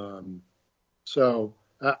 So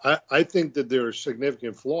I think that there's a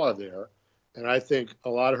significant flaw there. And I think a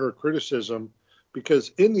lot of her criticism,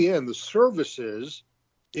 because in the end, the services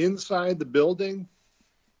inside the building,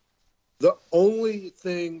 the only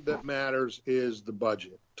thing that matters is the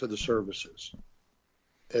budget to the services.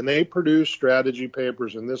 And they produce strategy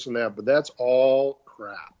papers and this and that, but that's all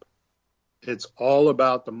crap. It's all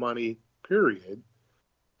about the money, period.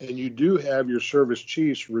 And you do have your service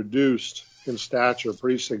chiefs reduced in stature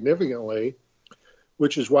pretty significantly,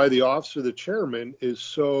 which is why the office of the chairman is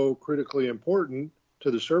so critically important to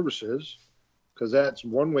the services, because that's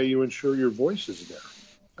one way you ensure your voice is there.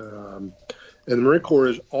 And the Marine Corps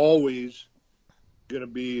is always going to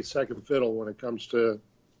be second fiddle when it comes to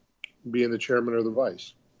being the chairman or the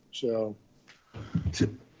vice. So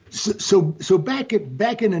back in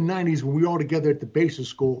the 90s when we were all together at the basic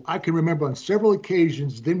school, I can remember on several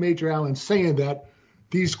occasions then Major Allen saying that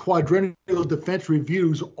these quadrennial defense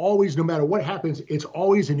reviews always, no matter what happens, it's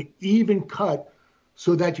always an even cut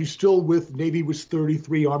so that you still with Navy was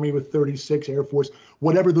 33, Army with 36, Air Force,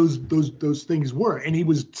 whatever those things were. And he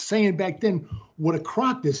was saying back then what a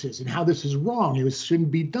crock this is and how this is wrong. It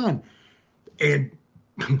shouldn't be done. And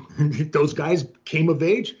those guys came of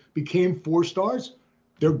age, became 4 stars.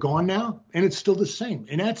 They're gone now, and it's still the same.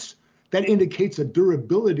 And that indicates a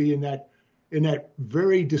durability in that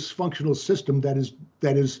very dysfunctional system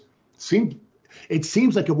it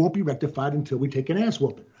seems like it won't be rectified until we take an ass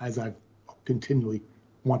whooping, as I continually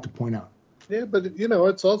want to point out. Yeah, but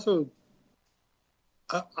it's also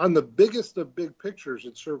on the biggest of big pictures,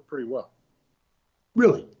 it served pretty well.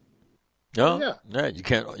 Really? No, yeah, you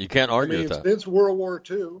can't argue with that. Since World War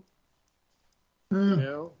II,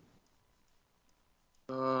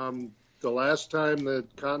 the last time the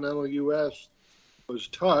continental U.S. was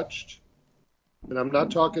touched, and I'm not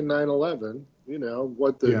talking 9/11,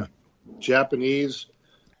 what the Japanese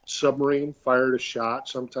submarine fired a shot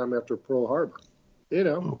sometime after Pearl Harbor.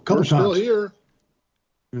 We're still here.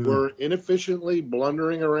 Mm-hmm. We're inefficiently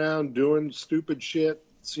blundering around doing stupid shit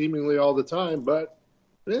seemingly all the time, but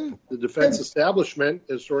the defense establishment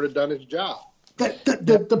has sort of done its job.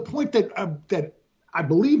 The point that I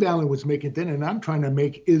believe Alan was making then, and I'm trying to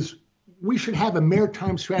make, is we should have a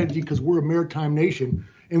maritime strategy because we're a maritime nation,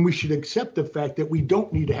 and we should accept the fact that we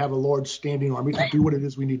don't need to have a large standing army to do what it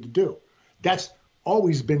is we need to do. That's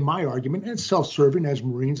always been my argument, and it's self-serving as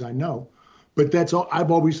Marines, I know. But that's all.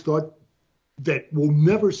 I've always thought that we'll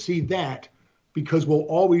never see that because we'll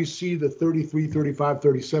always see the 33, 35,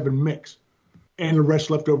 37 mix and the rest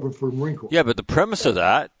left over for Marine Corps. Yeah, but the premise of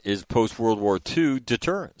that is post-World War II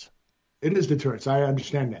deterrence. It is deterrence. I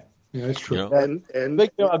understand that. Yeah, that's true. And the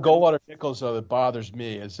thing about Goldwater Nichols, though, that bothers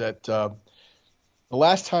me is that the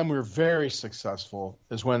last time we were very successful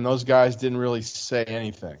is when those guys didn't really say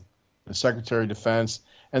anything. The Secretary of Defense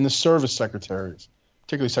and the service secretaries,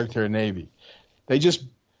 particularly Secretary of Navy.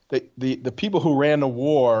 The people who ran the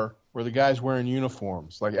war were the guys wearing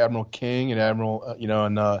uniforms, like Admiral King and Admiral,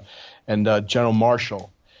 and General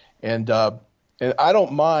Marshall. And I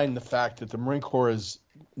don't mind the fact that the Marine Corps is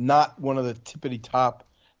not one of the tippity top.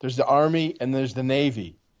 There's the Army and there's the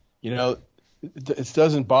Navy. It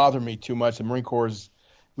doesn't bother me too much. The Marine Corps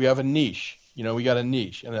we have a niche. We got a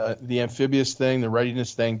niche. And the amphibious thing, the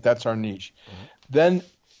readiness thing, that's our niche. Mm-hmm. Then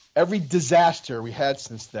every disaster we had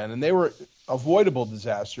since then, and they were avoidable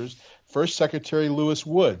disasters. First Secretary Lewis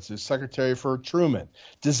Woods is secretary for Truman.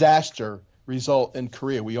 Disaster result in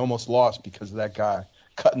Korea. We almost lost because of that guy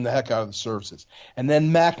cutting the heck out of the services. And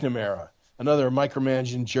then McNamara, another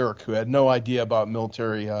micromanaging jerk who had no idea about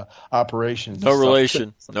military operations. No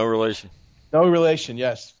relation. No relation,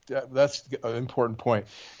 yes. That's an important point.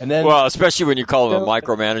 And then, well, especially when you call him a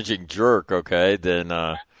micromanaging jerk, okay, then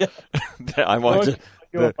I want to...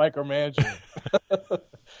 You're a micromanager.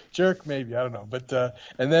 Jerk, maybe, I don't know. But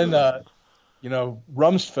and then,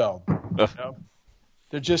 Rumsfeld.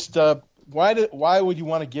 They're just why would you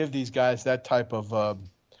want to give these guys that type of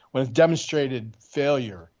when it's demonstrated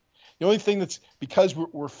failure? The only thing that's because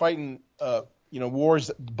we're fighting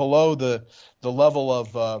wars below the level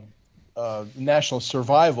of national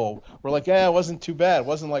survival, we're like, it wasn't too bad. It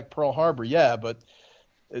wasn't like Pearl Harbor, but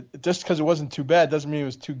just because it wasn't too bad doesn't mean it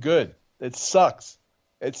was too good. It sucks.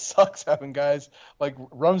 it sucks having guys like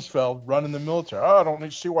Rumsfeld running the military. I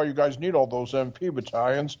don't see why you guys need all those MP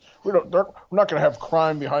battalions. We're not going to have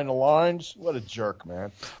crime behind the lines. What a jerk,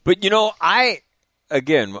 man. But now I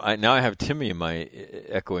have Timmy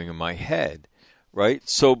echoing in my head, right?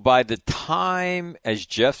 So by the time, as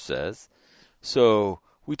Jeff says, so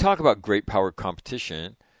we talk about great power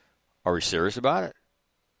competition. Are we serious about it?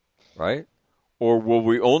 Right? Or will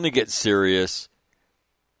we only get serious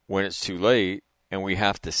when it's too late and we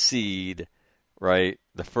have to cede, right,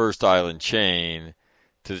 the first island chain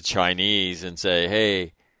to the Chinese and say,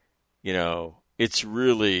 hey, it's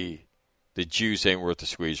really the juice ain't worth the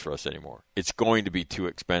squeeze for us anymore. It's going to be too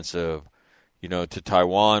expensive. To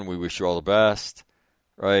Taiwan, we wish you all the best,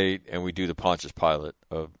 right? And we do the Pontius Pilate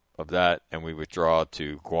of that, and we withdraw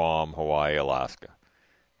to Guam, Hawaii, Alaska.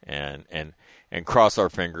 And cross our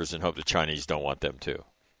fingers and hope the Chinese don't want them too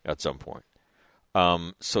at some point.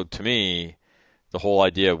 So to me, the whole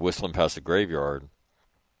idea of whistling past the graveyard,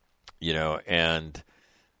 and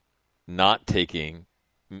not taking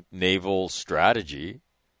naval strategy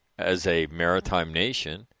as a maritime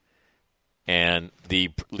nation and the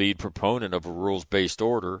lead proponent of a rules-based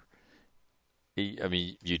order, I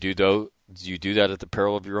mean, you do that at the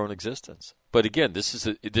peril of your own existence. But again, this is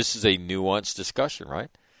a nuanced discussion, right?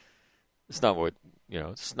 It's not what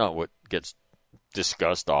it's not what gets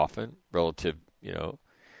discussed often relative.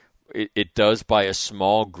 It does by a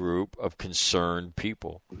small group of concerned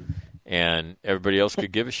people, and everybody else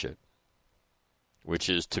could give a shit, which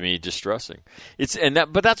is to me distressing.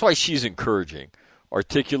 But that's why she's encouraging,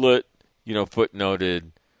 articulate,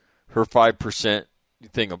 footnoted. Her 5%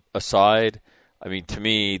 thing aside, I mean, to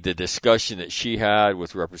me, the discussion that she had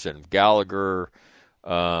with Representative Gallagher.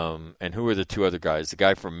 And who are the two other guys? The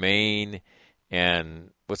guy from Maine, and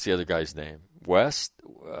what's the other guy's name? West?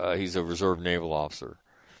 He's a reserve naval officer.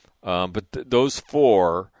 But those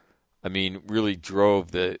four, I mean, really drove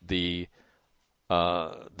the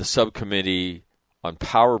subcommittee on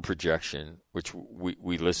power projection, which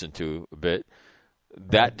we listened to a bit.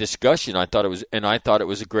 That discussion, I thought it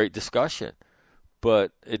was a great discussion,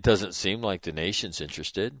 but it doesn't seem like the nation's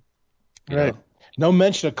interested. Right. No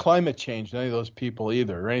mention of climate change, any of those people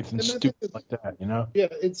either, or anything stupid like that, Yeah,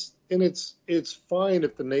 it's fine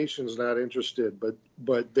if the nation's not interested,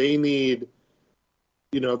 but they need,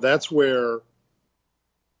 that's where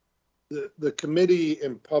the committee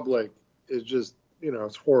in public is just,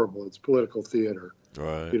 it's horrible. It's political theater.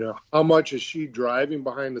 Right. How much is she driving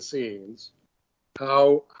behind the scenes?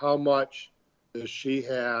 How much does she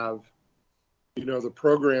have, the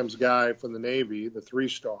programs guy from the Navy, the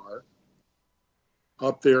 3-star,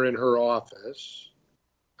 up there in her office?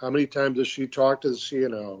 How many times does she talk to the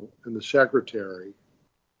CNO and the secretary?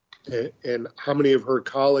 And how many of her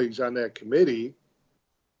colleagues on that committee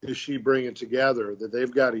is she bringing together that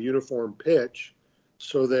they've got a uniform pitch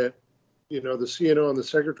so that, the CNO and the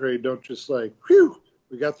secretary don't just like, whew,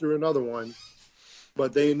 we got through another one,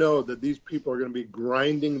 but they know that these people are going to be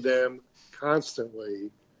grinding them constantly.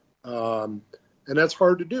 And that's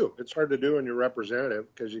hard to do. It's hard to do when you're representative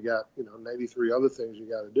because you got, 93 other things you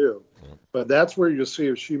got to do. Yeah. But that's where you'll see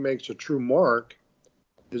if she makes a true mark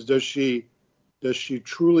is does she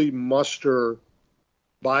truly muster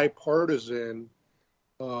bipartisan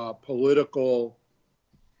political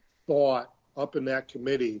thought up in that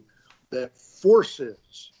committee that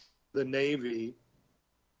forces the Navy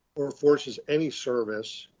or forces any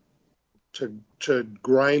service to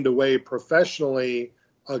grind away professionally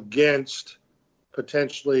against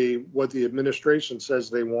potentially what the administration says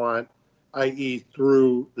they want, i.e.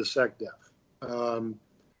 through the SecDef. And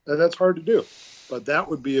that's hard to do, but that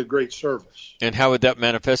would be a great service. And how would that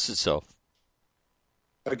manifest itself?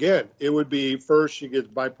 Again, it would be first she gets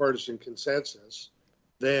bipartisan consensus,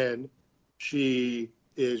 then she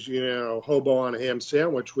is, hobo on a ham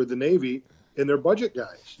sandwich with the Navy and their budget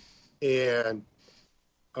guys. And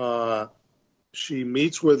she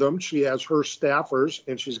meets with them. She has her staffers,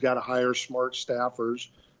 and she's got to hire smart staffers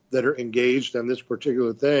that are engaged on this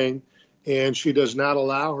particular thing. And she does not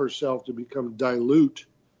allow herself to become dilute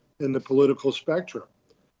in the political spectrum.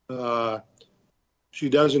 She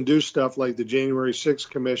doesn't do stuff like the January 6th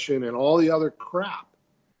Commission and all the other crap.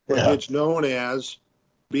 Yeah. It's known as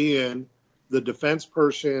being the defense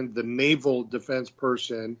person, the naval defense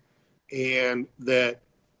person, and that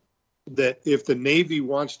if the Navy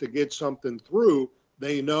wants to get something through,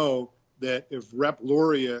 they know that if Rep.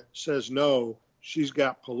 Luria says no, she's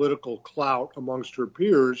got political clout amongst her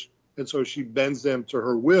peers, and so she bends them to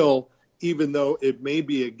her will, even though it may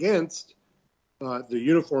be against the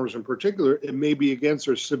uniforms in particular, it may be against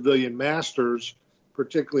her civilian masters,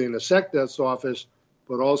 particularly in the SecDef's office,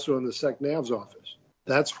 but also in the SecNav's office.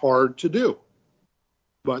 That's hard to do.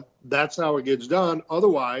 But that's how it gets done.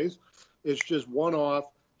 Otherwise, it's just one-off.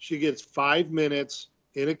 She gets 5 minutes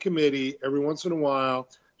in a committee every once in a while.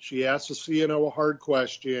 She asks the CNO a hard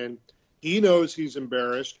question. He knows he's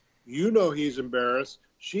embarrassed. You know he's embarrassed.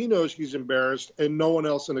 She knows he's embarrassed, and no one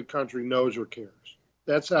else in the country knows or cares.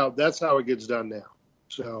 That's how it gets done now.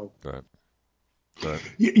 So, Right.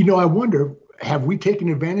 I wonder, have we taken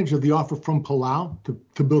advantage of the offer from Palau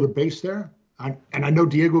to build a base there? And I know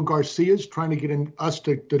Diego Garcia is trying to get us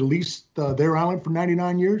to lease their island for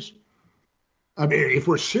 99 years. I mean, if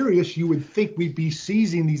we're serious, you would think we'd be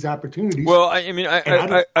seizing these opportunities. Well,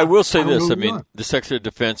 I will say this. I mean, are. the Secretary of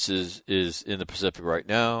Defense is in the Pacific right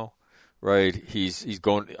now, right? He's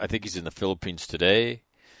going. I think he's in the Philippines today,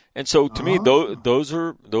 and so to me, those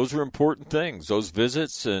are important things. Those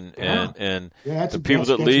visits and the people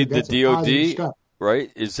that lead the DoD,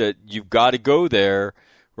 right? Is that you've got to go there,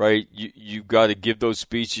 right? You've got to give those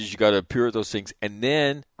speeches. You got to appear at those things, and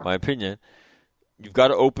then, my opinion, you've got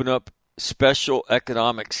to open up special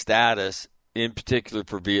economic status, in particular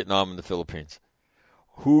for Vietnam and the Philippines.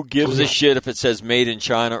 Who gives a shit if it says made in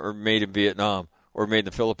China or made in Vietnam or made in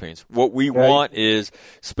the Philippines? What we want is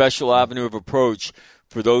special avenue of approach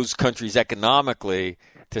for those countries economically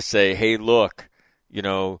to say, hey, look,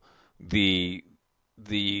 the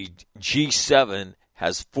G7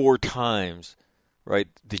 has 4 times, right,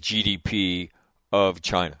 the GDP of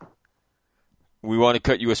China. We want to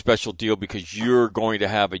cut you a special deal because you're going to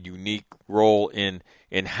have a unique role in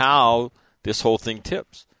how this whole thing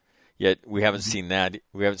tips. Yet we haven't seen that.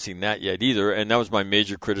 We haven't seen that yet either. And that was my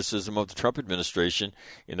major criticism of the Trump administration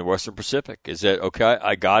in the Western Pacific. Is that okay?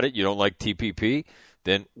 I got it. You don't like TPP,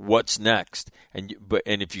 then what's next? And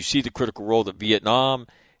if you see the critical role that Vietnam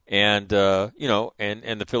and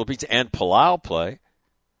the Philippines and Palau play.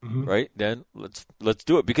 Mm-hmm. Right, then let's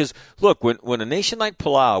do it. Because look, when a nation like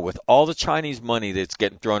Palau, with all the Chinese money that's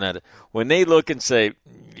getting thrown at it, when they look and say,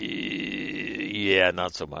 yeah,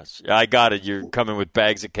 not so much. I got it. You're coming with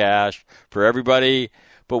bags of cash for everybody.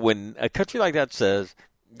 But when a country like that says,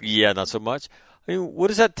 yeah, not so much, I mean, what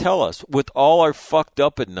does that tell us? With all our fucked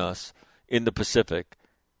upness in the Pacific,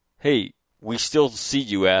 hey, we still see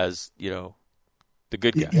you as, the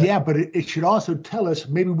good guy. Yeah, but it should also tell us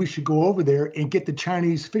maybe we should go over there and get the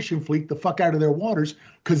Chinese fishing fleet the fuck out of their waters,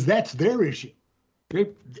 because that's their issue.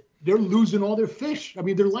 They're losing all their fish. I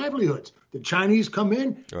mean, their livelihoods. The Chinese come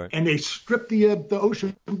in and they strip the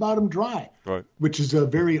ocean bottom dry, which is a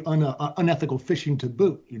very unethical fishing to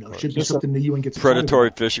boot. It should be something the UN gets.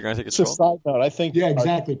 Predatory fishing, I think it's called. Side note, I think. Yeah,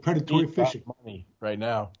 exactly. Predatory fishing. Money right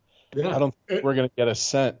now. Yeah. I don't think we're going to get a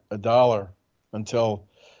cent, a dollar, until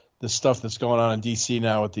the stuff that's going on in D.C.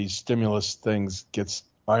 now with these stimulus things gets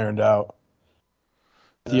ironed out.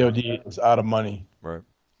 DOD is out of money. Right.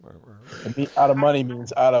 And out of money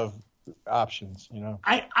means out of options,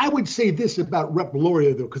 I would say this about Rep.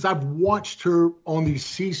 Gloria, though, because I've watched her on these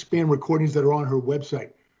C-SPAN recordings that are on her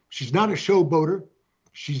website. She's not a showboater.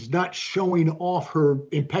 She's not showing off her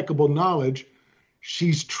impeccable knowledge.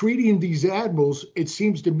 She's treating these admirals, it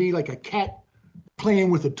seems to me, like a cat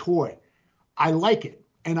playing with a toy. I like it.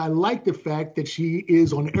 And I like the fact that she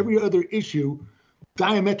is, on every other issue,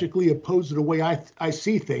 diametrically opposed to the way I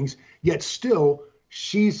see things, yet still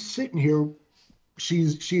she's sitting here. She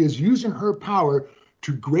is using her power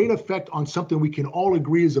to great effect on something we can all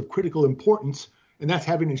agree is of critical importance, and that's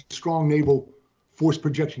having a strong naval force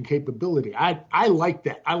projection capability. I like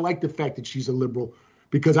that. I like the fact that she's a liberal,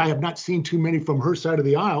 because I have not seen too many from her side of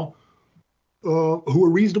the aisle who are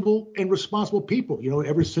reasonable and responsible people.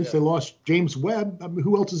 Ever since they lost James Webb, I mean,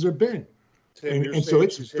 who else has there been? Tim, and so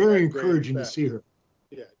it's very encouraging to see her.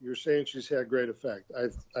 Yeah, you're saying she's had great effect.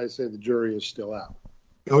 I say the jury is still out.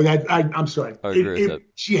 Oh, I'm sorry. I agree with that.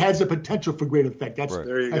 She has the potential for great effect. That's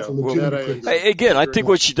There you that's go. a legitimate criticism. Again, I think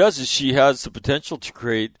what she does is she has the potential to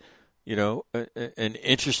create, an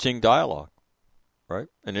interesting dialogue. Right?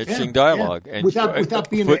 An interesting dialogue. Yeah. And without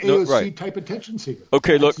being an AOC type attention seeker.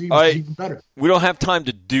 Okay, look, even better. We don't have time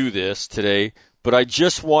to do this today, but I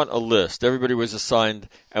just want a list. Everybody was assigned,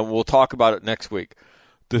 and we'll talk about it next week.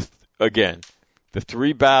 The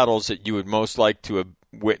 3 battles that you would most like to have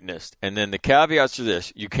witnessed. And then the caveats to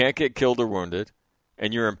this: you can't get killed or wounded,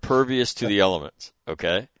 and you're impervious to the elements.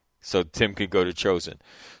 Okay? So Tim could go to Chosin.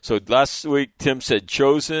 So last week, Tim said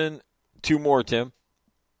Chosin. 2 more, Tim.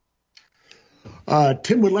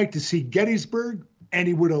 Tim would like to see Gettysburg, and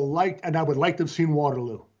I would like to have seen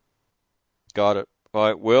Waterloo. Got it. All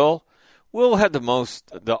right, Will had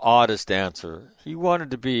the oddest answer. He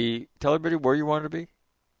wanted to be. Tell everybody where you wanted to be.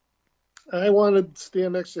 I wanted to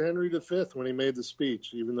stand next to Henry V when he made the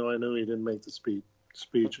speech, even though I knew he didn't make the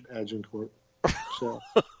speech at Agincourt.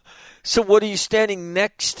 So what are you standing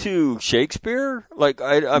next to? Shakespeare? Like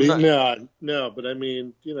I'm not. No, but I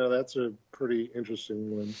mean, that's a pretty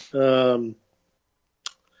interesting one.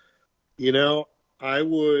 I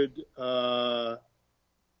would.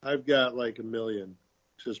 I've got like a million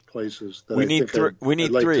just places that we need three. We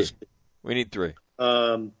need three. We need three.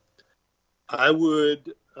 I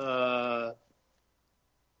would have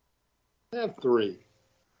three.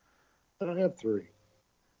 I don't have three.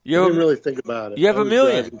 I didn't really think about it. You have a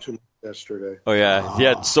million. Too much yesterday. Oh yeah, you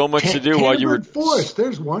had so much to do while you were. Forest,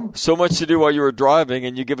 there's one. So much to do while you were driving,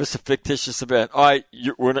 and you give us a fictitious event. All right,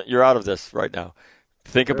 you're out of this right now.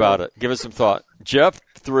 Think about it. Give us some thought. Jeff,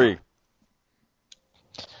 3.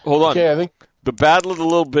 Hold on. Okay, I think the Battle of the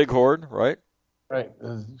Little Bighorn, right? Right,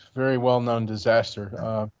 a very well-known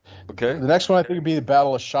disaster. Okay. The next one I think would be the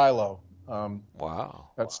Battle of Shiloh. Wow.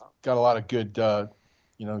 That's got a lot of good, good.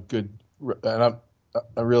 And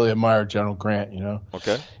I really admire General Grant.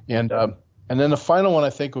 Okay. And then the final one I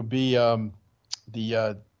think would be the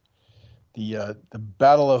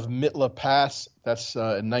Battle of Mitla Pass. That's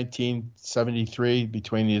in 1973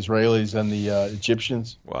 between the Israelis and the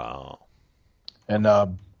Egyptians. Wow. And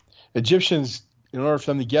Egyptians, in order for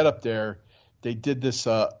them to get up there, they did this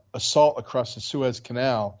assault across the Suez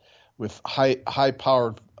Canal with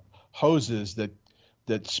high-powered hoses that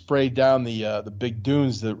sprayed down the big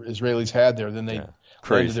dunes the Israelis had there. Then they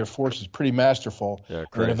landed their forces, pretty masterful. Yeah,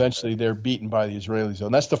 and then eventually they're beaten by the Israelis.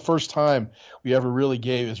 And that's the first time we ever really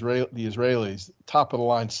gave the Israelis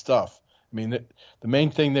top-of-the-line stuff. I mean, the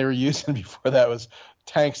main thing they were using before that was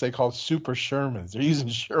tanks they called Super Shermans. They're using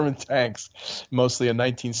Sherman tanks mostly in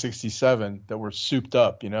 1967 that were souped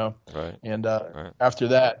up, Right. And after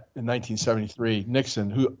that, in 1973, Nixon,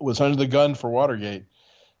 who was under the gun for Watergate,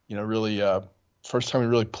 really first time we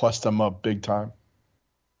really plussed them up big time.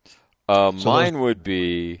 Mine would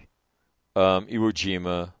be Iwo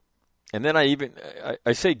Jima, and then I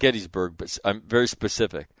say Gettysburg, but I'm very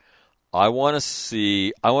specific. I want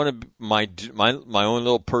my own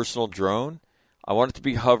little personal drone. I want it to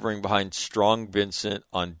be hovering behind Strong Vincent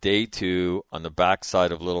on day 2 on the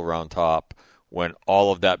backside of Little Round Top when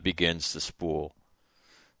all of that begins to spool.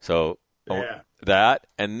 So that,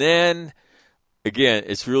 and then again,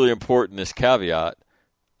 it's really important, this caveat,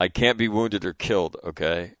 I can't be wounded or killed,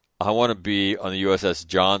 okay? I want to be on the USS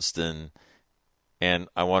Johnston, and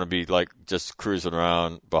I want to be like just cruising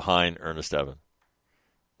around behind Ernest Evan.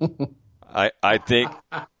 I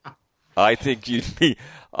think you'd be.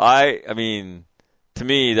 I mean, to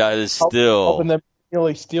me, that is still helping them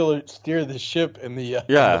really steer the ship in the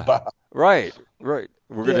right. We're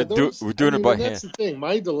doing it by hand. That's the thing.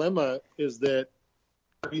 My dilemma is that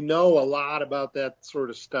we know a lot about that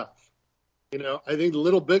sort of stuff. I think the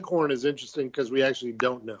Little Bighorn is interesting because we actually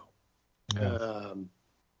don't know. Yeah.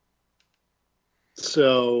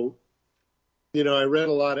 So, I read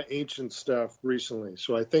a lot of ancient stuff recently.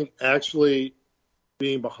 So I think actually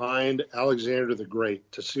being behind Alexander the Great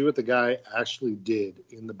to see what the guy actually did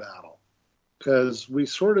in the battle, because we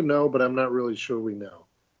sort of know, but I'm not really sure we know.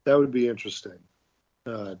 That would be interesting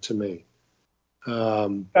to me.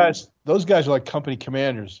 Those guys are like company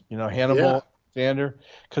commanders, Hannibal, Alexander,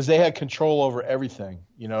 because they had control over everything.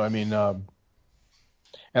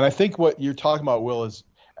 And I think what you're talking about, Will, is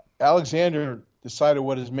Alexander decided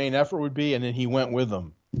what his main effort would be, and then he went with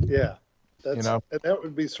them. Yeah, and that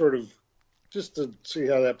would be sort of just to see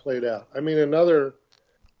how that played out. I mean, another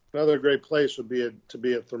great place would be to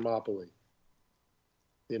be at Thermopylae,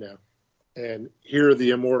 and hear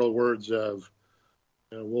the immortal words of,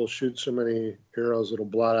 we'll shoot so many arrows it'll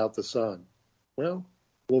blot out the sun. Well,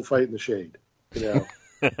 we'll fight in the shade. That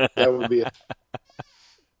would be it.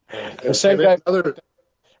 The same guy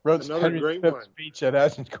wrote another great one. Speech at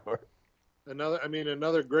Agincourt.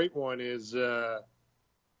 Another great one is, the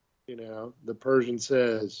Persian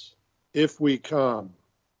says, if we come,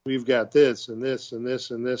 we've got this and this and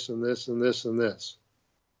this and this and this and this and this.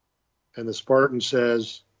 And the Spartan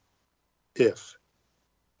says, if.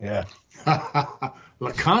 Yeah.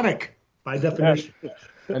 Laconic, by definition.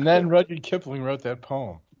 And then Rudyard Kipling wrote that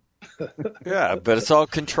poem. Yeah, but it's all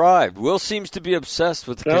contrived. Will seems to be obsessed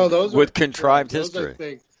with contrived history. I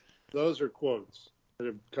think those are quotes that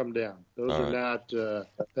have come down. Those are not.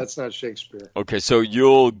 That's not Shakespeare. Okay, so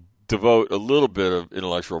you'll devote a little bit of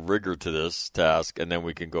intellectual rigor to this task, and then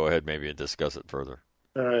we can go ahead maybe and discuss it further.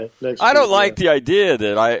 All right. I don't like the idea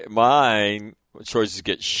that mine choices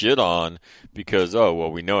get shit on because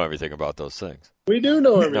we know everything about those things. We do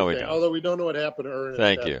know everything, no, we don't. Although we don't know what happened to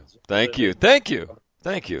Ernest. Thank you.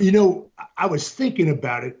 I was thinking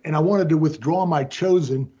about it, and I wanted to withdraw my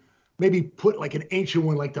chosen, maybe put like an ancient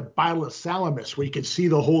one like the Battle of Salamis where you could see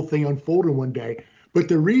the whole thing unfolding one day. But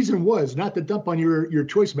the reason was, not to dump on your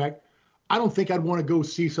choice, Mac, I don't think I'd want to go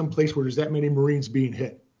see some place where there's that many Marines being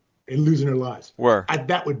hit and losing their lives. Where?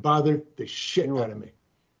 That would bother the shit out of me.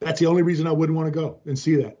 That's the only reason I wouldn't want to go and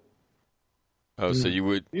see that. Oh, so you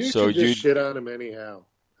would. You so should you just shit on him anyhow.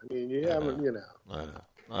 I mean, you haven't, you know.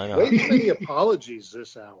 I know. Way too many apologies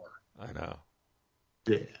this hour. I know.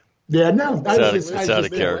 Yeah, no. It's out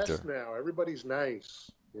of character. Now everybody's nice,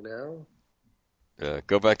 you know. Yeah,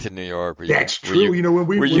 go back to New York. That's true.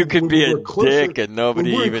 When you can be a closer, dick and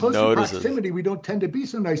nobody even notices. Proximity, we don't tend to be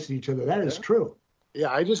so nice to each other. That is true.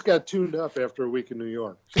 Yeah, I just got tuned up after a week in New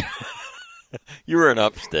York. You were in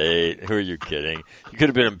upstate. Who are you kidding? You could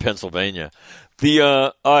have been in Pennsylvania.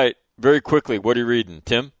 All right, very quickly, what are you reading,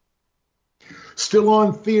 Tim? Still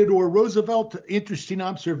on Theodore Roosevelt. Interesting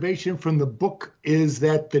observation from the book is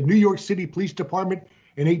that the New York City Police Department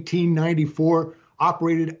in 1894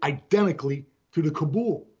 operated identically to the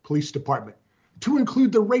Kabul Police Department, to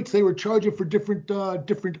include the rates they were charging for different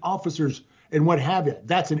officers and what have you.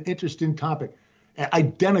 That's an interesting topic.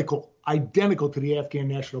 Identical to the Afghan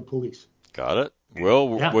National Police. Got it.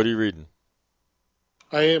 Will, Yeah. What are you reading?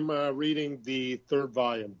 I am reading the third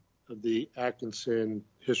volume of the Atkinson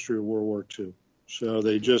History of World War II. So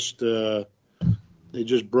they just broke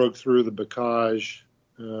through the Bocage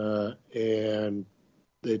and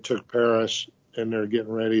they took Paris, and they're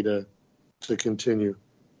getting ready to continue.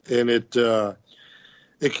 And it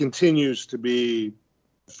continues to be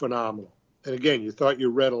phenomenal. And again, you thought you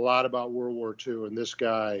read a lot about World War II, and this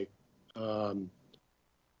guy,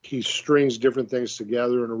 he strings different things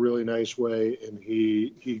together in a really nice way, and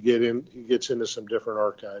he gets into some different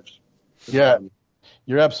archives. Yeah,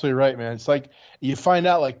 you're absolutely right, man. It's like you find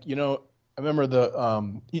out, like, I remember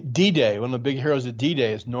the D-Day. One of the big heroes of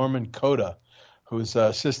D-Day is Norman Coda, who's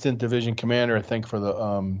assistant division commander, I think, for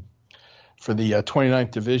the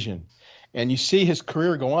 29th Division. And you see his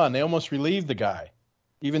career go on. They almost relieve the guy,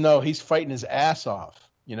 even though he's fighting his ass off.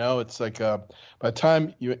 It's like by the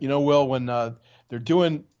time Will, when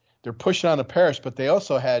they're pushing on to Paris, but they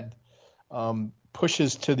also had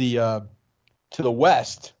pushes to the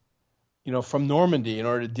west, from Normandy in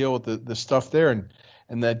order to deal with the stuff there.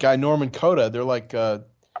 And that guy Norman Coda, they're like,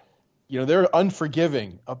 they're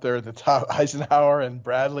unforgiving up there at the top, Eisenhower and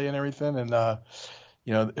Bradley and everything. And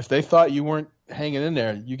if they thought you weren't hanging in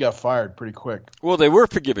there, you got fired pretty quick. Well, they were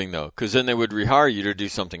forgiving, though, because then they would rehire you to do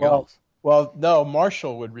something else. Well, no,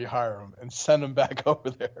 Marshall would rehire him and send him back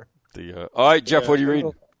over there. All right, Jeff, what are you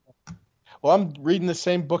reading? Well, I'm reading the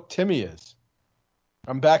same book Timmy is.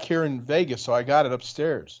 I'm back here in Vegas, so I got it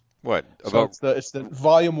upstairs. What about? So it's the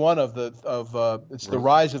volume 1 of the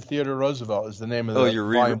Rise of Theodore Roosevelt is the name of the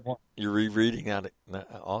volume 1. You're rereading it.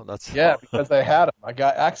 Oh, that's because I had them. I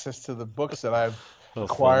got access to the books that I've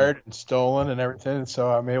acquired and stolen and everything, and so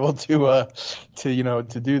I'm able to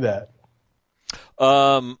do that.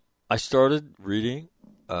 I started reading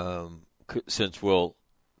since Will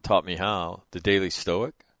taught me how, the Daily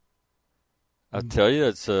Stoic. I'll tell you,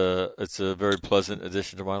 it's a very pleasant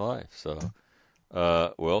addition to my life. So,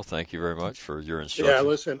 Will, thank you very much for your instruction. Yeah,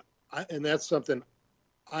 listen, and that's something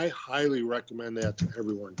I highly recommend that to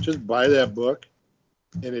everyone. Just buy that book,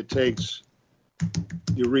 and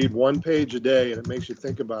you read one page a day, and it makes you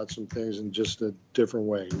think about some things in just a different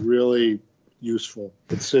way. Really useful.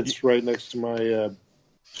 It sits right next to my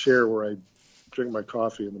chair where I drink my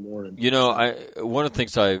coffee in the morning. One of the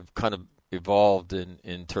things I've kind of evolved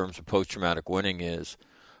in terms of post-traumatic winning is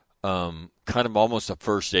kind of almost a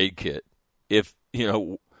first aid kit. If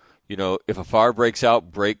if a fire breaks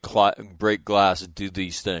out, break glass, do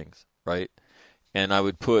these things, right? And I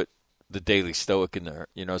would put the Daily Stoic in there,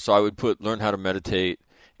 so I would learn how to meditate.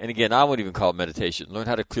 And again, I wouldn't even call it meditation. Learn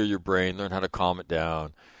how to clear your brain, learn how to calm it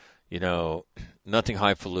down, nothing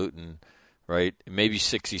highfalutin, right? Maybe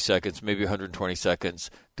 60 seconds, maybe 120 seconds.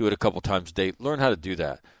 Do it a couple times a day. Learn how to do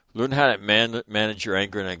that. Learn how to manage your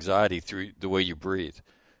anger and anxiety through the way you breathe.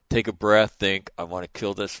 Take a breath, think, I want to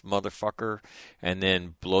kill this motherfucker, and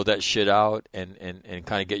then blow that shit out and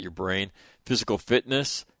kind of get your brain. Physical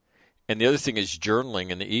fitness. And the other thing is journaling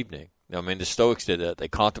in the evening. The Stoics did that. They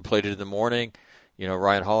contemplated in the morning.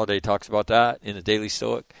 Ryan Holiday talks about that in the Daily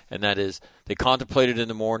Stoic, and that is they contemplated in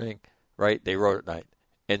the morning, right? They wrote at night.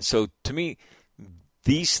 And so to me,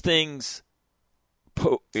 these things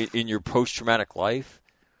in your post-traumatic life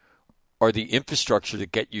are the infrastructure to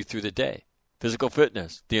get you through the day. Physical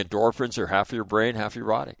fitness, the endorphins are half of your brain, half of your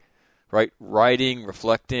body, right? Writing,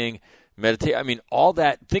 reflecting, meditate. All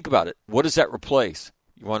that, think about it. What does that replace?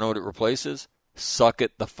 You want to know what it replaces? Suck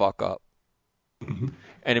it the fuck up. Mm-hmm.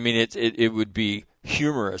 And it would be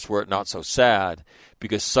humorous were it not so sad,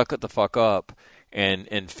 because suck it the fuck up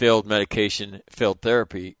and failed medication, failed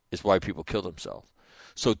therapy is why people kill themselves.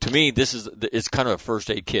 So to me, it's kind of a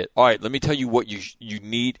first aid kit. All right, let me tell you what you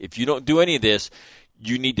need. If you don't do any of this,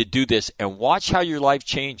 you need to do this, and watch how your life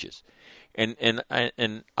changes. And I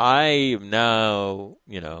am now,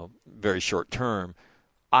 very short term,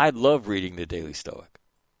 I love reading the Daily Stoic.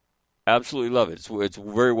 Absolutely love it. It's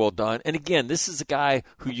very well done. And again, this is a guy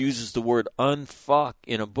who uses the word unfuck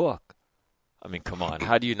in a book. I mean, come on.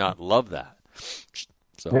 How do you not love that?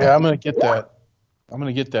 So, yeah, I'm going to get that. I'm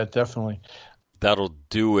going to get that, definitely. That'll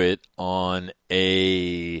do it on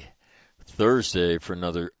a Thursday for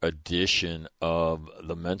another edition of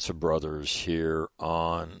the Mensa Brothers here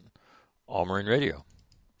on All Marine Radio.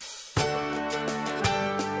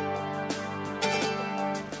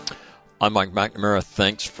 I'm Mike McNamara.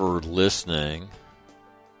 Thanks for listening.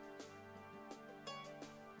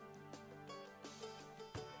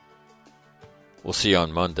 We'll see you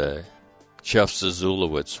on Monday. Jeff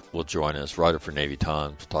Zazulowicz will join us, writer for Navy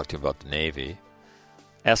Times. We'll talk to him about the Navy.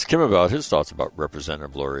 Ask him about his thoughts about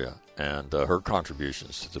Representative Luria and her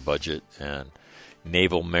contributions to the budget and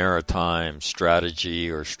naval maritime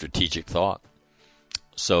strategy or strategic thought.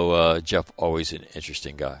 So, Jeff, always an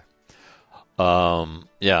interesting guy. I'm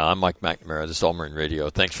Mike McNamara. This is All Marine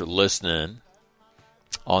Radio. Thanks for listening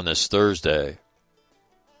on this Thursday.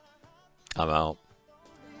 I'm out.